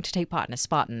long to take part in a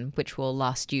Spartan, which will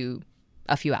last you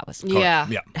a few hours. Yeah.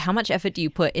 Yeah. How much effort do you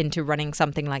put into running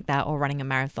something like that or running a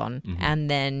marathon? And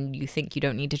then you think you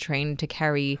don't need to train to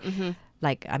carry,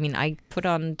 I put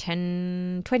on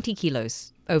 20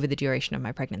 kilos over the duration of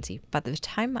my pregnancy. By the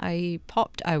time I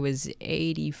popped, I was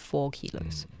 84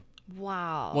 kilos.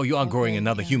 Wow. Well, you are growing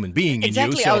another human being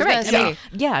Exactly, in you. I was So gonna say.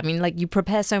 Yeah, I mean, like you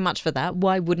prepare so much for that.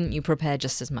 Why wouldn't you prepare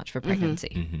just as much for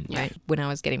pregnancy? Right? When I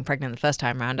was getting pregnant the first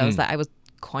time around, I was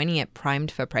coining it primed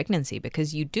for pregnancy,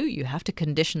 because you have to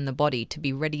condition the body to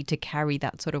be ready to carry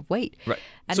that sort of weight. Right.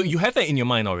 And So you have that in your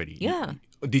mind already. Yeah.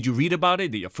 Did you read about it?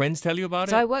 Did your friends tell you about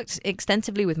So it? I worked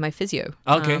extensively with my physio.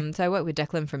 Okay. So I worked with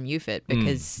Declan from UFIT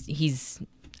because he's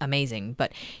amazing,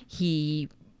 but he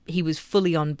was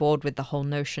fully on board with the whole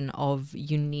notion of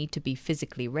you need to be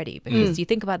physically ready, because you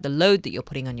think about the load that you're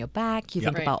putting on your back, you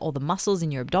think Right. about all the muscles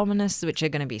in your abdominis, which are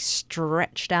going to be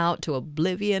stretched out to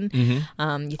oblivion. You think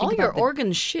All about your the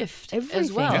organs shift everything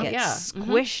as well. gets Yeah.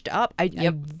 squished up. I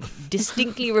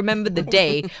distinctly remember the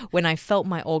day when I felt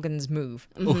my organs move,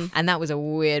 and that was a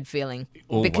weird feeling.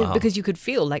 Oh, wow. Because you could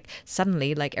feel like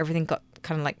suddenly like everything got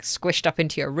kind of like squished up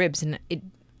into your ribs, and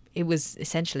it was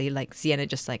essentially like Sienna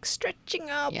just like stretching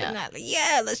up Yeah. and that, like,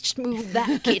 let's just move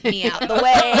that kidney out the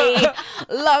way.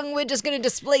 Lung, we're just going to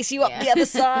displace you up the other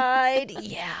side.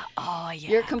 Yeah. Oh, yeah.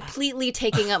 You're completely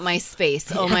taking up my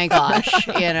space. Oh my gosh.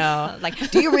 Like,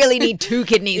 do you really need two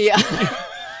kidneys? Yeah.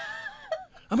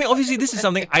 I mean, obviously, this is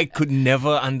something I could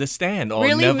never understand. Or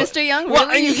Really, never... Mr. Young? Well,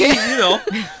 Really? you know,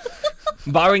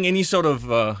 barring any sort of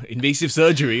invasive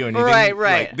surgery or anything. Right.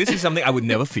 Like, this is something I would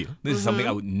never feel. This is something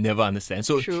I would never understand.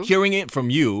 So True. hearing it from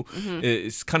you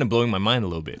is kind of blowing my mind a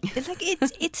little bit. It's like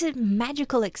it's a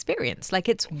magical experience. Like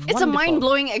it's wonderful. It's a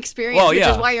mind-blowing experience, Well, which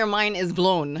yeah. is why your mind is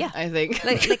blown, Yeah. I think.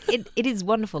 like it is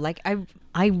wonderful. Like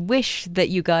I wish that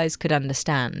you guys could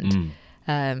understand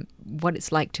what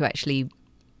it's like to actually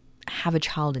have a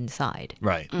child inside.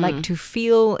 Right. Like to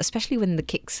feel, especially when the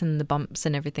kicks and the bumps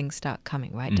and everything start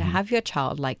coming, right? To have your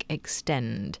child like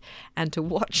extend and to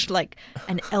watch like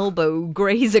an elbow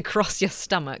graze across your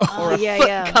stomach or a yeah, foot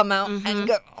yeah. come out and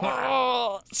go,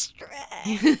 oh,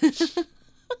 stretch.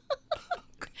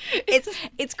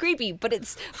 It's creepy, but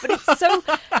it's so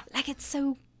like it's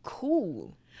so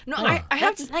cool. No, I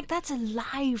have to, That's a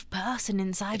live person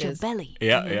inside your is. belly.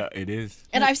 Yeah, it is.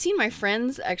 and I've seen my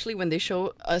friends actually when they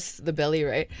show us the belly,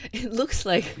 right? It looks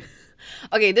like,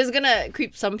 okay, this is gonna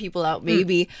creep some people out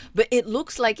maybe, but it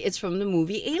looks like it's from the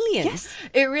movie Alien. Yes.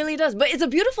 It really does. But it's a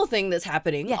beautiful thing that's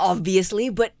happening, Yes. obviously,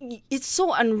 but it's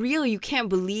so unreal. You can't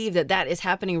believe that is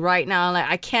happening right now. Like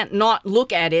I can't not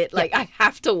look at it. Like I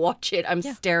have to watch it. I'm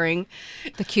staring.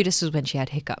 The cutest was when she had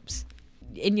hiccups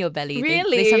in your belly. They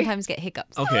Really? sometimes get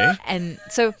hiccups. Okay. And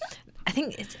so I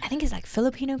think it's like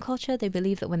Filipino culture. They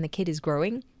believe that when the kid is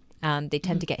growing, they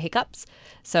tend to get hiccups.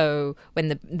 So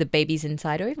when the baby's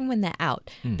inside, or even when they're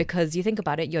out, because you think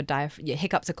about it, your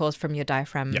hiccups are caused from your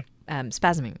diaphragm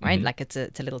spasming, right? Like it's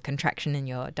a little contraction in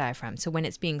your diaphragm. So when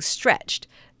it's being stretched,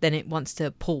 then it wants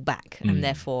to pull back, and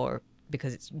therefore,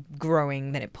 because it's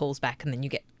growing, then it pulls back, and then you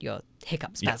get your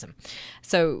hiccup spasm.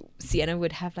 So Sienna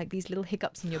would have like these little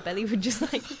hiccups, and your belly would just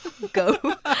like go.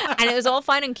 And it was all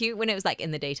fine and cute when it was like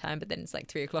in the daytime, but then it's like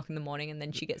 3 o'clock in the morning, and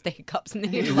then she gets the hiccups, and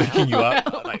then you're like, Waking you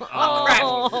up. Like,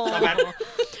 oh.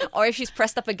 Or if she's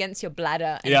pressed up against your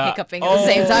bladder and Yeah. hiccuping at the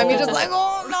same time, you're just like,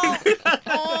 oh no.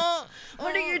 Oh,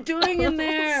 what are you doing in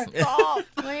there? Stop.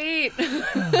 Wait.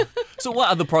 So what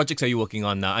other projects are you working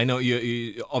on now? I know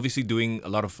you're obviously doing a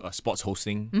lot of sports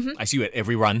hosting. I see you at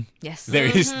every run. Yes. There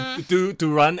is to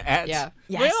run at. Yeah.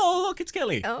 Yes. Well, oh, look, it's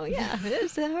Kelly. Oh yeah,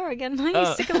 there's her again. Are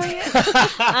you sick of her yet?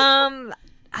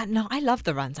 No, I love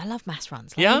the runs. I love mass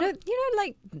runs. Like, Yeah? you know,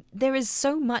 like there is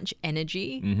so much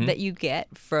energy that you get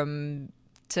from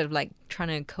sort of like trying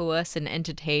to coerce and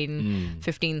entertain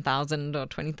 15,000 or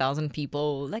 20,000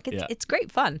 people. Like it's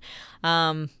great fun.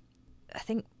 I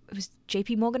think it was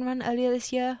JP Morgan run earlier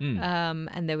this year,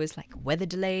 and there was like weather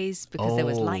delays because there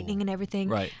was lightning and everything,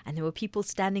 right. and there were people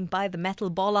standing by the metal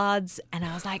bollards, and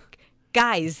I was like,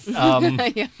 guys,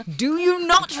 do you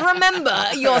not remember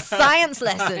your science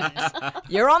lessons?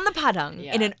 You're on the padang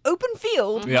in an open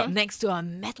field next to a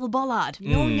metal bollard.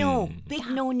 No, big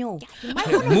no.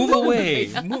 Move away.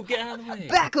 Get out of the way.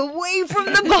 Back away from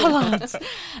the bollards.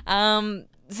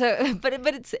 So, but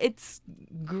it's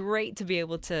great to be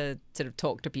able to sort of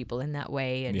talk to people in that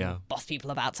way and boss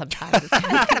people about sometimes. It's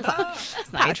kind of fun.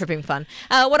 That's nice. Power tripping fun.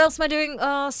 What else am I doing?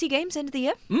 SEA Games end of the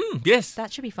year. Yes.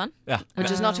 That should be fun. Yeah.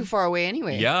 Which is not too far away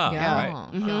anyway. Yeah.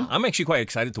 Right. I'm actually quite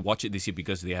excited to watch it this year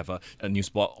because they have a new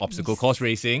sport, obstacle course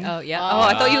racing. Oh yeah.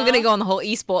 I thought you were going to go on the whole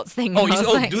esports thing.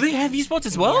 Do they have esports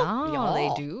as well? Yeah,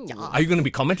 they do. Yeah. Are you going to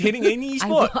be commentating any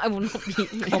esport? I will not be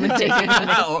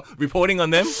commentating. Or reporting on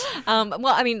them?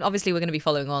 Well, I mean, obviously we're going to be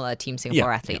following all our Team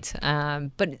Singapore athletes.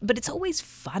 But it's always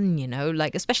fun, you know,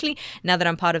 like especially now that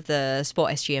I'm part of the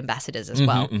Sport SG ambassadors as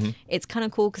well. It's kind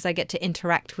of cool because I get to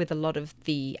interact with a lot of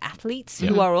the athletes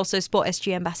who are also Sport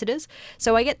SG ambassadors.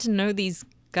 So I get to know these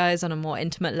guys on a more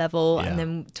intimate level and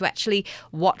then to actually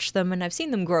watch them, and I've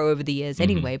seen them grow over the years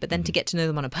anyway, but then to get to know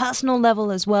them on a personal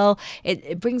level as well,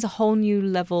 it brings a whole new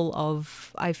level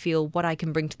of, I feel, what I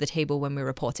can bring to the table when we're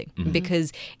reporting.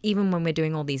 Because even when we're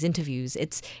doing all these interviews,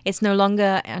 it's no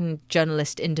longer a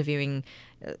journalist interviewing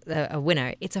a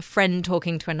winner. It's a friend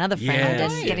talking to another friend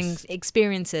and getting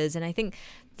experiences, and I think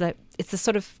that it's the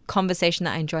sort of conversation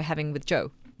that I enjoy having with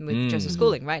Joe. With Joseph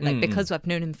Schooling, right? Like because I've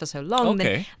known him for so long,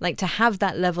 then like to have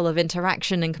that level of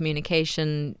interaction and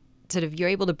communication, sort of you're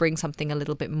able to bring something a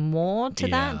little bit more to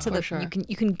that, so that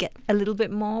you can get a little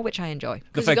bit more, which I enjoy.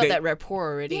 Because you got that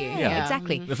rapport already. Yeah,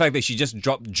 exactly. The fact that she just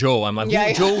dropped Joe, I'm like,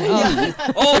 who? Joe who?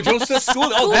 Oh, Joseph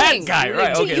Schooling. Oh, that guy,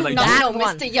 right? Do Okay, you like not that. know,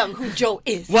 Mr. Young, who Joe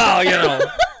is? Wow, you know.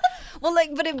 Well,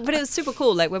 like, but it was super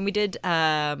cool. Like when we did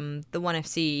the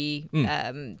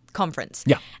 1FC conference,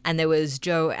 and there was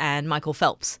Joe and Michael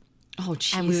Phelps. Oh,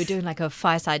 jeez. And we were doing like a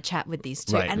fireside chat with these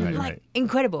two,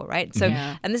 incredible, right? So,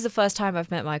 and this is the first time I've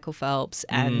met Michael Phelps,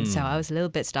 and so I was a little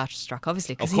bit starstruck,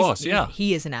 obviously, because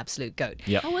he is an absolute goat.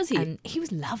 Yeah. How was he? And he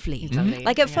was lovely. He's lovely.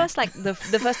 Like at first, like the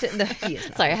first, he is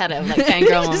Sorry, I had a like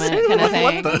fangirl moment kind of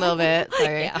thing, a little bit.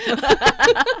 Sorry.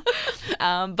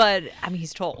 But I mean,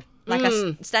 he's tall. Like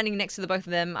standing next to the both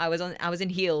of them, I was in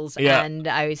heels, and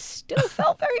I still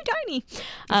felt very tiny.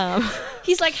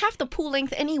 He's like half the pool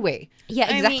length anyway. Yeah,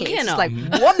 exactly. I mean, it's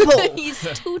like one pool. He's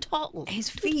too tall. His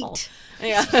feet.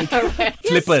 Yeah.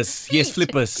 Flippers. He has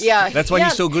flippers. Yeah. That's why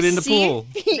he's so good in the pool.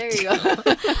 There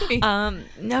you go.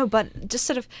 No, but just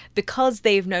sort of because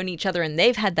they've known each other and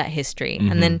they've had that history.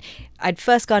 And then I'd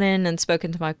first gone in and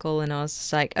spoken to Michael, and I was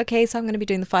just like, okay, so I'm going to be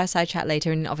doing the fireside chat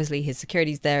later. And obviously his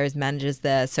security's there, his manager's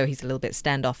there, so he's a little bit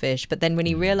standoffish. But then when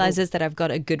he realizes that I've got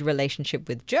a good relationship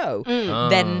with Joe,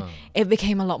 then it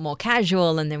became a lot more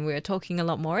casual, and then we were talking a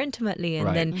lot more intimately.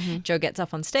 And then Joe gets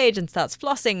up on stage and starts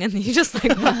flossing, and you're just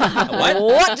like,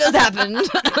 what just happened?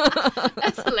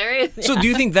 That's hilarious. So do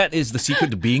you think that is the secret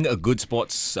to being a good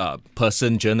sports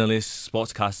person, journalist,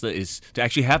 sportscaster, is to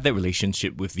actually have that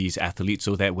relationship with these athletes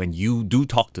so that when you do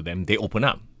talk to them, they open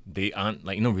up? They aren't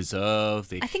like, reserved.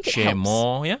 They I think it share helps.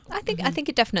 more. Yeah. I think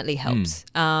it definitely helps.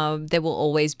 There will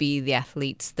always be the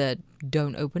athletes that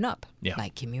don't open up,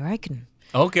 like Kimi Räikkönen.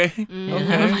 Okay.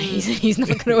 Okay. He's not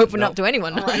going to open up to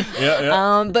anyone.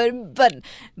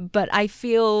 But I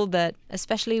feel that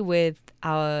especially with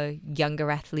our younger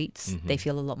athletes, they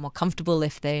feel a lot more comfortable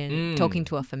if they're talking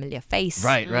to a familiar face.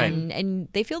 Right. And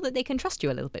they feel that they can trust you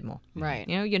a little bit more. Right.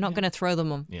 You know, you're not going to throw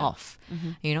them off.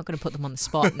 You're not going to put them on the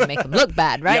spot and make them look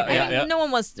bad, right? I mean, no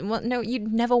one wants. No, you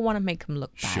never want to make them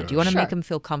look bad. Sure. You want to make them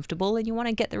feel comfortable, and you want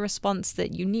to get the response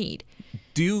that you need.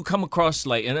 Do you come across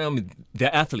like,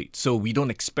 they're athletes, so we don't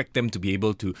expect them to be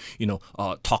able to,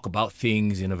 talk about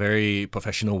things in a very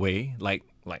professional way, like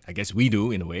I guess we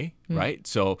do in a way, right?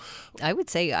 So I would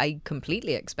say I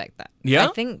completely expect that. Yeah?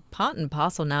 I think part and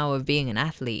parcel now of being an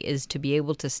athlete is to be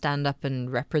able to stand up and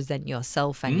represent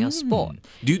yourself and your sport.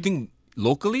 Do you think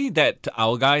locally that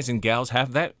our guys and gals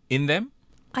have that in them?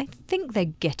 I think they're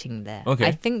getting there. Okay.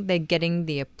 I think they're getting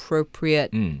the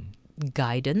appropriate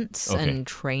guidance and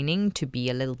training to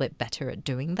be a little bit better at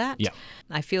doing that. Yeah.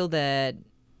 I feel that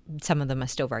some of them are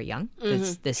still very young.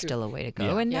 There's still a way to go.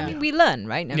 Yeah. And I mean, we learn,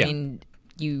 right? I Yeah. mean,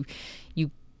 you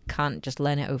can't just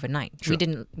learn it overnight. Sure.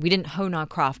 We didn't hone our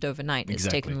craft overnight. It's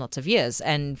Exactly. taken lots of years,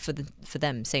 and for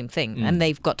them, same thing. And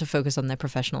they've got to focus on their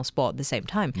professional sport at the same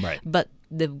time. Right. But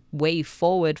the way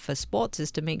forward for sports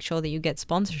is to make sure that you get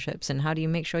sponsorships. And how do you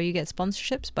make sure you get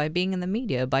sponsorships? By being in the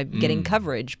media, by getting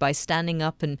coverage, by standing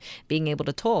up and being able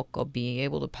to talk or being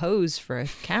able to pose for a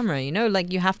camera. You know,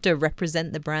 like you have to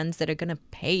represent the brands that are going to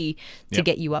pay to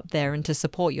get you up there and to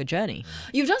support your journey.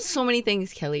 You've done so many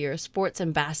things, Kelly. You're a sports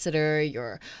ambassador,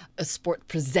 you're a sport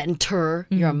presenter,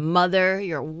 you're a mother,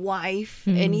 you're a wife.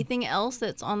 Anything else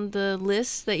that's on the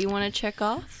list that you want to check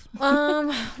off?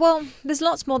 Well, there's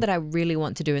lots more that I really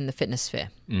want to do in the fitness sphere.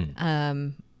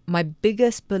 My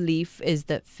biggest belief is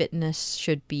that fitness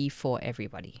should be for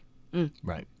everybody.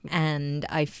 Right. And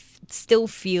I still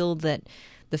feel that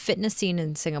the fitness scene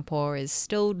in Singapore is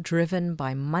still driven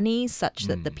by money, such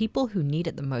that the people who need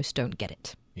it the most don't get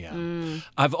it. Yeah.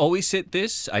 I've always said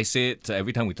this. I say it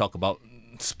every time we talk about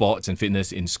sports and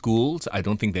fitness in schools. I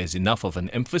don't think there's enough of an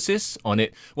emphasis on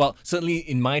it. Well, certainly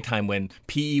in my time when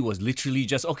PE was literally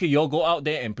just, okay, you all go out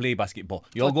there and play basketball.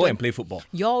 You all go and play football.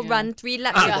 You all run 3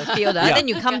 laps of the field, then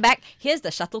you come back, here's the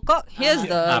shuttlecock, here's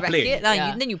the play.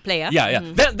 racket, then you play. Yeah.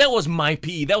 That was my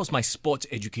PE. That was my sports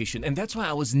education. And that's why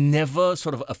I was never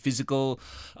sort of a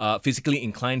physically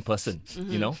inclined person,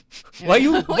 you know? Why are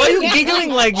you giggling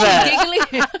like that?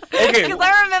 Giggling. Okay. Because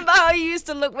I remember how you used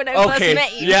to look when I first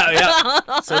met you. Yeah.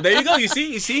 So there you go. You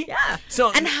see? Yeah.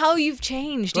 So, and how you've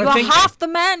changed. Well, You are thank you. half the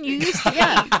man you used to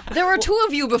be. There were 2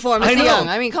 of you before I Mr. know. Young.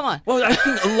 I mean, come on. Well, I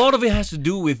think a lot of it has to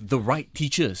do with the right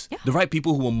teachers, the right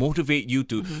people who will motivate you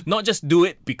to not just do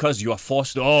it because you are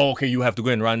forced to, okay, you have to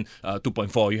go and run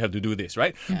 2.4, you have to do this,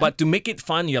 right? But to make it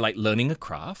fun, you're like learning a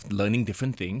craft, learning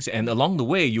different things. And along the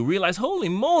way, you realize, holy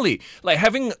moly, like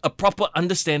having a proper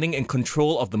understanding and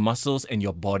control of the muscles and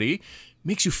your body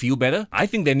makes you feel better. I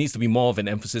think there needs to be more of an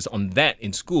emphasis on that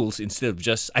in schools instead of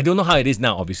just, I don't know how it is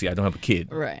now, obviously, I don't have a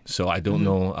kid. Right. So I don't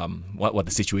know what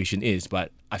the situation is,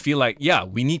 but I feel like,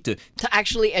 we need to... To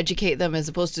actually educate them as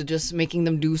opposed to just making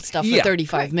them do stuff Yeah, for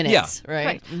 35 minutes, right?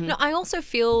 Right. No, I also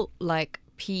feel like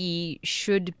PE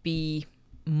should be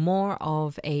more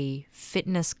of a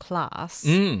fitness class.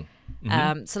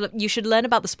 So look, you should learn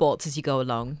about the sports as you go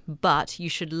along, but you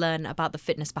should learn about the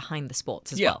fitness behind the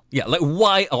sports as well. Yeah, like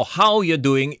why or how you're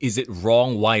doing, is it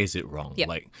wrong? Why is it wrong? Yeah.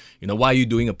 Like, why are you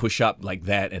doing a push-up like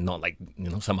that and not like,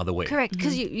 some other way? Correct,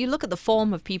 because you look at the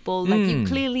form of people, like you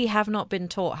clearly have not been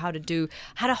taught how to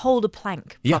hold a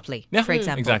plank properly, Yeah, for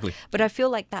example. exactly. But I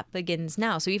feel like that begins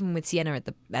now. So even with Sienna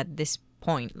at this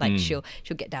point, like she'll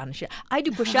get down and I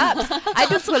do push-ups, I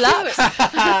do pull-ups,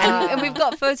 and we've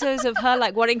got photos of her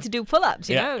like wanting to do pull-ups,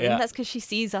 you know, and that's because she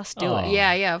sees us do it.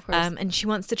 Yeah, of course. And she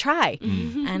wants to try,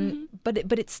 and but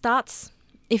it starts.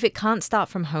 If it can't start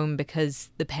from home because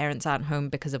the parents aren't home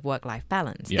because of work-life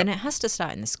balance, then it has to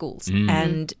start in the schools.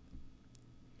 And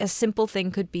a simple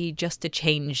thing could be just to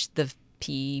change the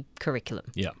PE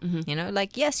curriculum. Yeah. You know,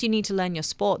 like, yes, you need to learn your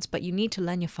sports, but you need to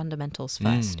learn your fundamentals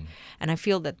first. And I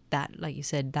feel that, like you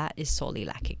said, that is sorely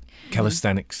lacking.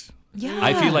 Calisthenics. Yeah.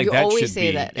 I feel like you that always should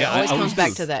say be. that. It Yeah, always I comes back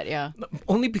do. to that, yeah.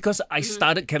 Only because I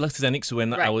started calisthenics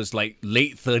when I Right. was like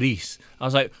late 30s. I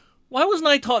was like, why wasn't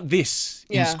I taught this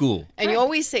in school? And he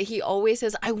always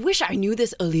says, I wish I knew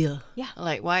this earlier. Yeah.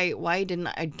 Like, why didn't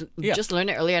I just learn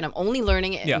it earlier? And I'm only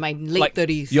learning it in my late Like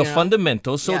 30s. Your you know?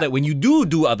 fundamentals, so Yeah. that when you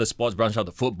do other sports, branch out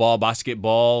to football,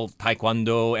 basketball,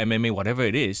 taekwondo, MMA, whatever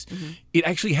it is, it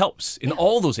actually helps in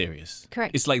all those areas.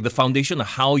 Correct. It's like the foundation of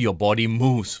how your body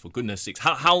moves, for goodness sakes.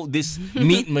 How this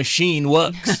meat machine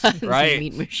works, right?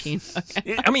 Meat machine.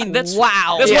 Okay. I mean, that's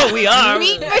Wow. That's what we are.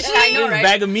 Meat machine. I know, right?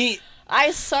 Bag of meat.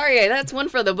 Sorry, that's one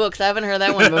for the books. I haven't heard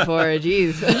that one before.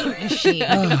 Jeez. Machine.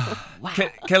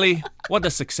 Kelly, what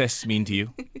does success mean to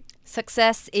you?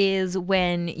 Success is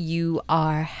when you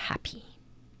are happy.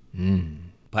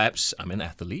 Perhaps I'm an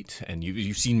athlete, and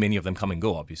you've seen many of them come and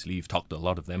go, obviously. You've talked to a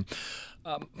lot of them.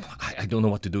 I don't know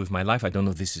what to do with my life. I don't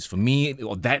know if this is for me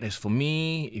or that is for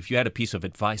me. If you had a piece of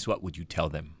advice, what would you tell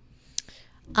them?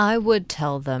 I would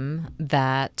tell them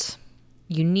that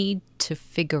you need to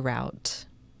figure out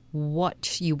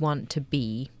what you want to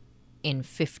be in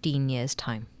 15 years'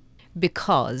 time.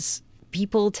 Because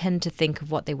people tend to think of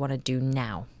what they want to do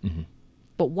now.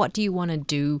 But what do you want to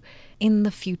do in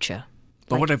the future?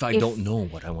 But Like, what if I don't know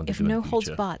what I want to If do in no the holds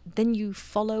future? barred, then you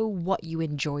follow what you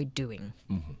enjoy doing.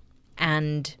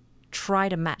 And try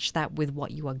to match that with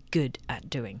what you are good at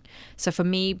doing. So for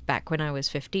me, back when I was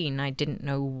 15, I didn't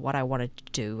know what I wanted to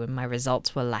do and my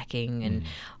results were lacking and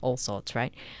all sorts,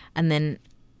 right? And then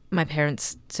my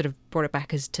parents sort of brought it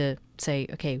back as to say,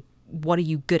 okay, what are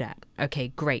you good at?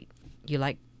 Okay, great. You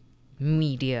like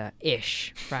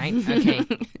media-ish, right? Okay.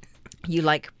 You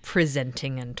like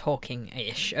presenting and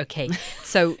talking-ish. Okay,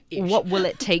 so what will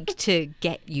it take to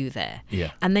get you there?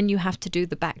 Yeah. And then you have to do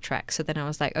the backtrack. So then I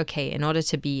was like, okay, in order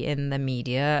to be in the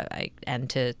media and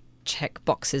to check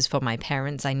boxes for my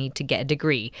parents, I need to get a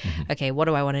degree. Okay, what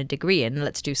do I want a degree in?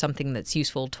 Let's do something that's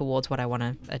useful towards what I want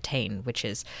to attain, which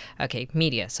is, okay,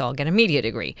 media. So I'll get a media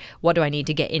degree. What do I need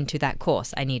to get into that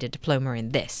course? I need a diploma in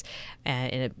this,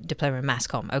 in a diploma in mass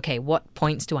comm. Okay, what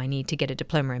points do I need to get a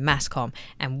diploma in mass comm?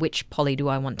 And which poly do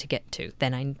I want to get to?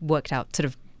 Then I worked out sort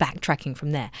of backtracking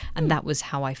from there, and that was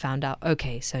how I found out,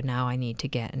 okay, so now I need to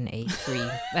get an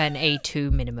A3 an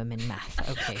A2 minimum in math.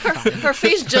 Okay, fine. Her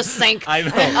face just sank. I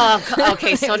know.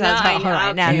 Okay, so now I know. All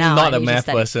right, now Not I a need to math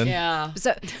study. person. Yeah.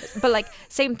 So, but like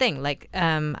same thing. Like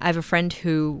I have a friend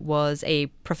who was a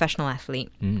professional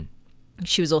athlete.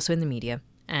 She was also in the media,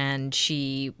 and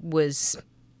she was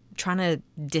trying to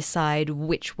decide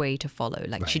which way to follow.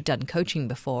 Like she'd done coaching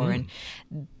before,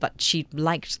 but she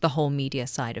liked the whole media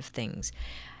side of things.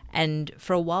 And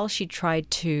for a while, she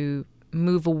tried to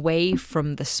move away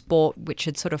from the sport, which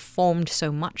had sort of formed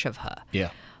so much of her.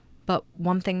 Yeah. But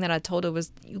one thing that I told her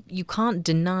was, you can't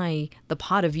deny the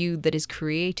part of you that has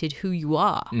created who you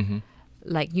are.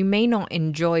 Like, you may not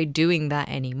enjoy doing that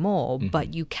anymore,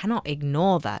 but you cannot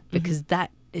ignore that, because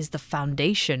that is the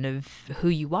foundation of who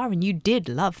you are, and you did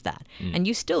love that, and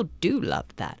you still do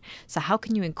love that. So how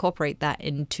can you incorporate that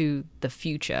into the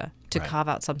future to carve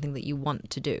out something that you want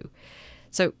to do?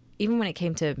 So even when it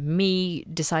came to me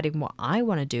deciding what I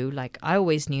want to do, like, I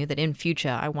always knew that in future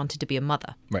I wanted to be a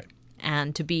mother. Right.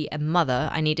 And to be a mother,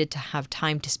 I needed to have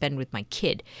time to spend with my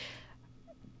kid.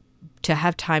 To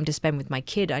have time to spend with my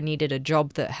kid, I needed a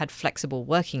job that had flexible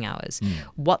working hours.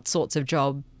 What sorts of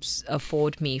jobs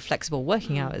afford me flexible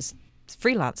working hours?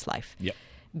 Freelance life. Yep.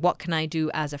 What can I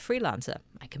do as a freelancer?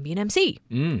 I can be an MC.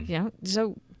 You know,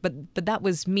 so but that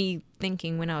was me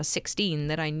thinking when I was 16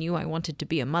 that I knew I wanted to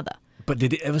be a mother. But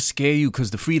did it ever scare you? Because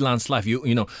the freelance life,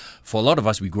 you know, for a lot of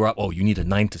us, we grew up, you need a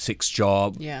 9 to 6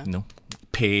 job. Yeah. You know,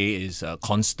 pay is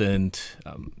constant,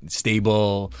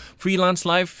 stable. Freelance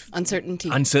life, Uncertainty.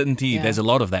 uncertainty. There's a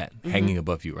lot of that hanging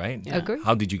above you, right? Yeah. Agree.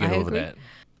 How did you get I over agree. that?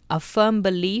 A firm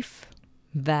belief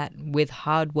that with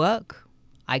hard work,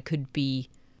 I could be,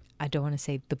 I don't want to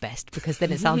say the best, because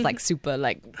then it sounds like super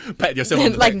like Pat yourself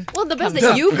on the like back. Well, the best I'm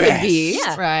that the you could best. be,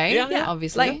 Yeah. right? Yeah.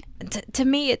 Obviously. like to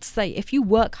me, it's like if you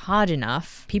work hard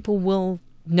enough, people will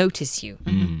notice you.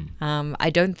 I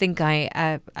don't think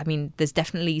I mean, there's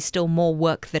definitely still more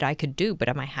work that I could do, but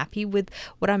am I happy with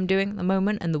what I'm doing at the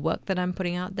moment and the work that I'm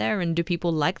putting out there? And do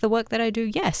people like the work that I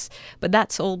do? Yes, but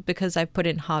that's all because I've put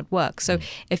in hard work. So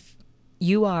if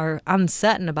you are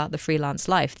uncertain about the freelance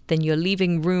life, then you're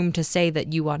leaving room to say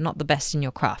that you are not the best in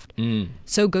your craft.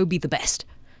 So go be the best.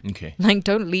 Okay. Like,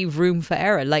 don't leave room for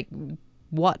error. Like,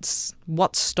 what's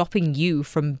stopping you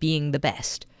from being the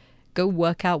best? Go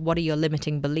work out what are your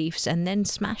limiting beliefs and then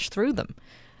smash through them.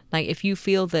 Like, if you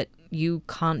feel that you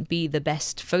can't be the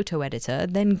best photo editor,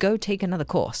 then go take another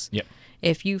course. Yep.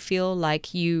 If you feel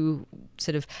like you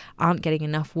sort of aren't getting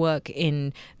enough work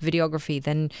in videography,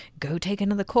 then go take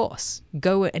another course.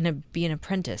 Go and be an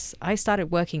apprentice. I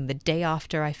started working the day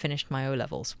after I finished my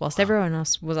O-levels. Whilst everyone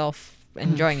else was off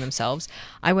enjoying themselves,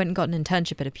 I went and got an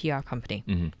internship at a PR company.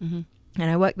 And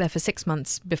I worked there for 6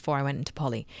 months before I went into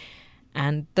poly.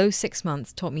 And those 6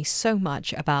 months taught me so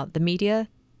much about the media,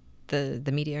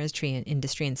 the media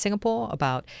industry in Singapore,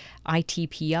 about IT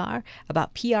PR,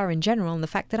 about PR in general, and the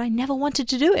fact that I never wanted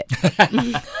to do it.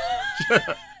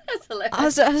 That's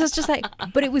hilarious. I was just like,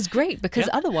 but it was great, because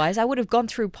otherwise I would have gone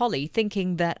through poly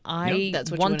thinking that I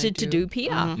That's what you wanna wanted to do. do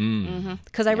PR.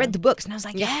 Because I read the books and I was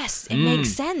like, yes, it makes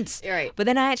sense. You're right. But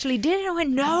then I actually did it and I went,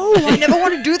 no, I never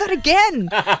want to do that again.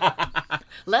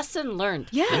 Lesson learned.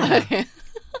 Yeah.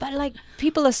 But like,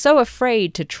 people are so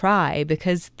afraid to try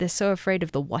because they're so afraid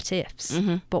of the what ifs.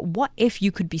 But what if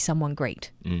you could be someone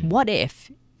great? What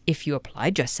if you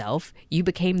applied yourself, you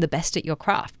became the best at your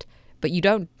craft? But you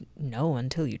don't know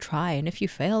until you try. And if you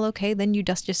fail, okay, then you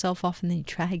dust yourself off and then you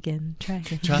try again. Try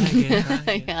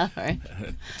again. Yeah, right.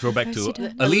 Throwback to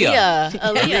Aaliyah. Aaliyah.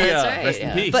 Aaliyah, that's right. Rest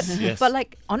yeah. in peace. But Yes. but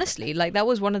like, honestly, like, that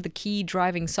was one of the key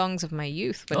driving songs of my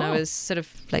youth when I was sort of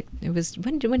like, it was,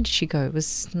 when did she go? It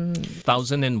was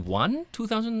 2001?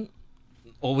 2000?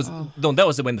 Or was... No, that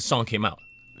was when the song came out.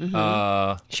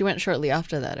 She went shortly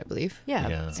after that, I believe.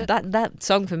 Yeah. So that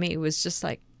song for me was just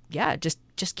like, yeah, just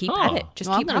keep at it. Just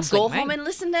Well, I'm keep gonna hustling, go right? home and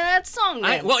listen to that song.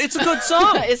 Then. Well, it's a good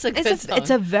song. it's a good song. It's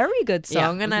a very good Yeah.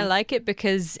 song, and I like it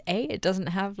because A, it doesn't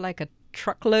have like a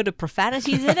truckload of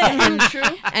profanities in it.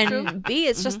 And B,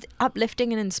 it's just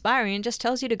uplifting and inspiring and just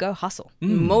tells you to go hustle.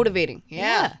 Motivating.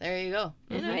 Yeah, there you go.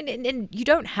 You know, and you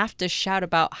don't have to shout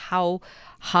about how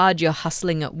hard you're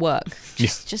hustling at work.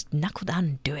 Just knuckle down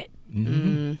and do it.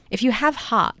 If you have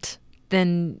heart,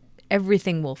 then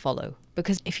everything will follow.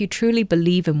 Because if you truly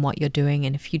believe in what you're doing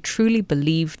and if you truly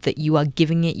believe that you are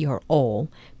giving it your all,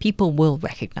 people will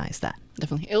recognize that.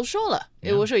 Definitely. It'll show.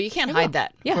 It will show. You can't hide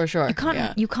that, for sure.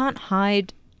 You can't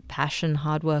hide passion,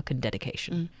 hard work, and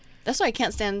dedication. That's why I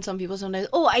can't stand some people sometimes.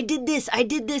 Oh, I did this.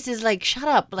 Is like, shut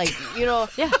up. Like, you know,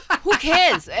 who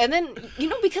cares? And then, you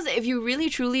know, because if you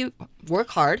really, truly work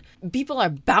hard, people are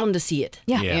bound to see it.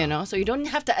 Yeah. You know, so you don't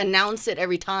have to announce it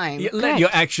every time. Let your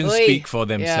actions speak for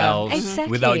themselves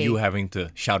Exactly. without you having to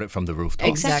shout it from the rooftop.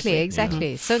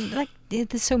 Exactly. So, like,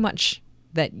 there's so much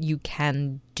that you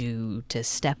can do to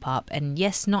step up. And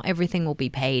yes, not everything will be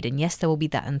paid. And yes, there will be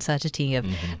that uncertainty of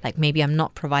like, maybe I'm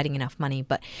not providing enough money,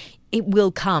 but it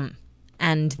will come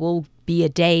and will be a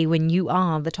day when you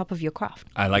are the top of your craft.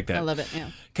 I like that. I love it, yeah.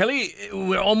 Kelly,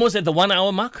 we're almost at the 1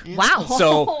 hour mark. Wow.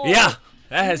 So, yeah.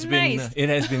 That has Nice. it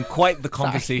has been quite the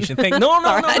conversation. No.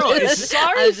 It's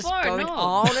I was just going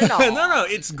on and on. no.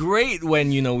 It's great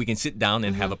when, you know, we can sit down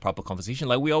and have a proper conversation.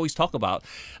 Like we always talk about,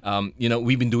 you know,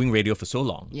 we've been doing radio for so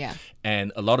long. Yeah.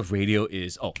 And a lot of radio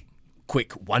is,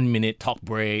 quick 1 minute talk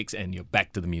breaks and you're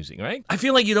back to the music, right? I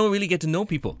feel like you don't really get to know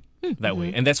people that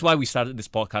way. And that's why we started this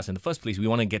podcast in the first place. We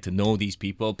want to get to know these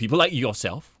people like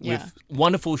yourself with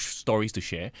wonderful stories to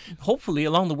share. Hopefully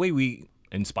along the way we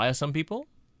inspire some people.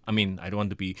 I mean, I don't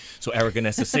want to be so arrogant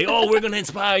as to say, we're going to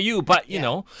inspire you. But, you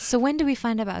know. So when do we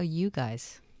find out about you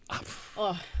guys?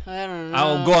 Oh, I don't know.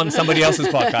 I'll go on somebody else's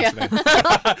podcast then.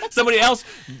 Somebody else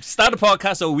start a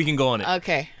podcast so we can go on it.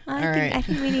 Okay. I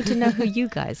think we need to know who you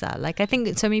guys are. Like, I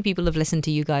think so many people have listened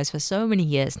to you guys for so many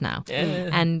years now.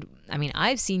 And I mean,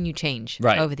 I've seen you change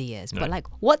over the years, but like,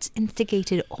 what's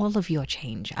instigated all of your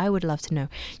change? I would love to know.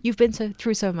 You've been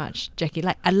through so much, Jackie.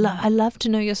 Like, I love to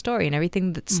know your story and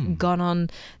everything that's gone on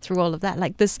through all of that.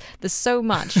 Like, there's so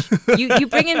much. You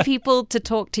bring in people to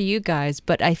talk to you guys,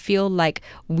 but I feel like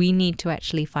we need to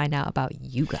actually find out about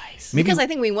you guys. Because I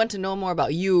think we want to know more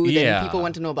about you than people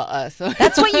want to know about us. So.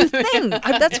 That's what you think.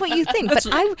 That's what you think. But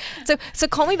so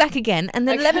call me back again, and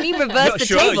then let me reverse the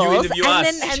tables,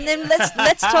 and then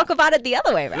let's talk about it the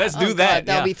other way around. Let's do that.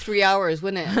 That'll be 3 hours,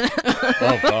 wouldn't it?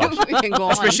 Oh, gosh. We can go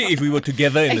Especially if we were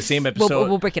together in the same episode.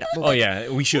 We'll break it up. Oh, yeah.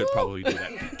 We should probably do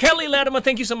that. Kelly Latimer,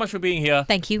 thank you so much for being here.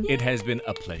 Thank you. It has been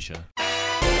a pleasure.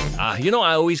 You know,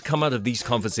 I always come out of these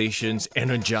conversations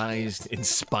energized,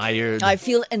 inspired. I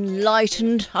feel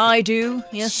enlightened. I do.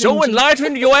 Yes. So indeed.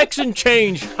 enlightened, your accent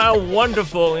changed. How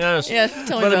wonderful. Yes. Yes,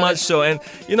 tell me very about much it. so. And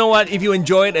you know what? If you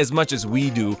enjoy it as much as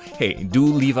we do, hey, do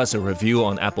leave us a review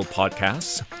on Apple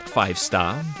Podcasts.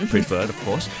 5-star, preferred, of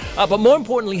course. But more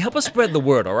importantly, help us spread the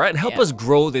word, all right? Help us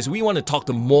grow this. We want to talk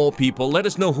to more people. Let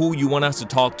us know who you want us to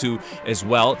talk to as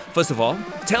well. First of all,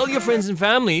 tell your friends and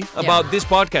family about this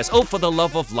podcast. Oh, for the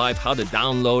love of life, how to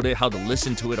download it, how to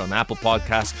listen to it on Apple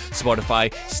Podcasts,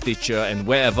 Spotify, Stitcher, and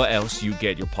wherever else you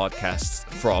get your podcasts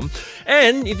from.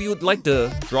 And if you would like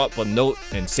to drop a note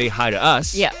and say hi to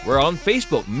us, we're on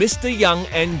Facebook, Mr. Young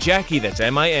and Jackie. That's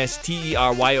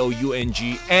MisterYoung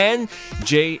and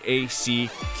JACQUI.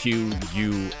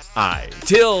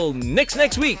 Till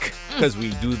next week, because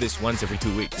we do this once every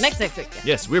 2 weeks. Next week.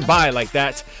 Yes, we're bi like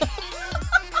that.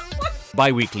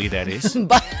 Bi-weekly, that is.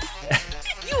 But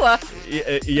you are.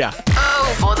 Yeah.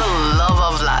 Oh, for the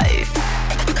love of life.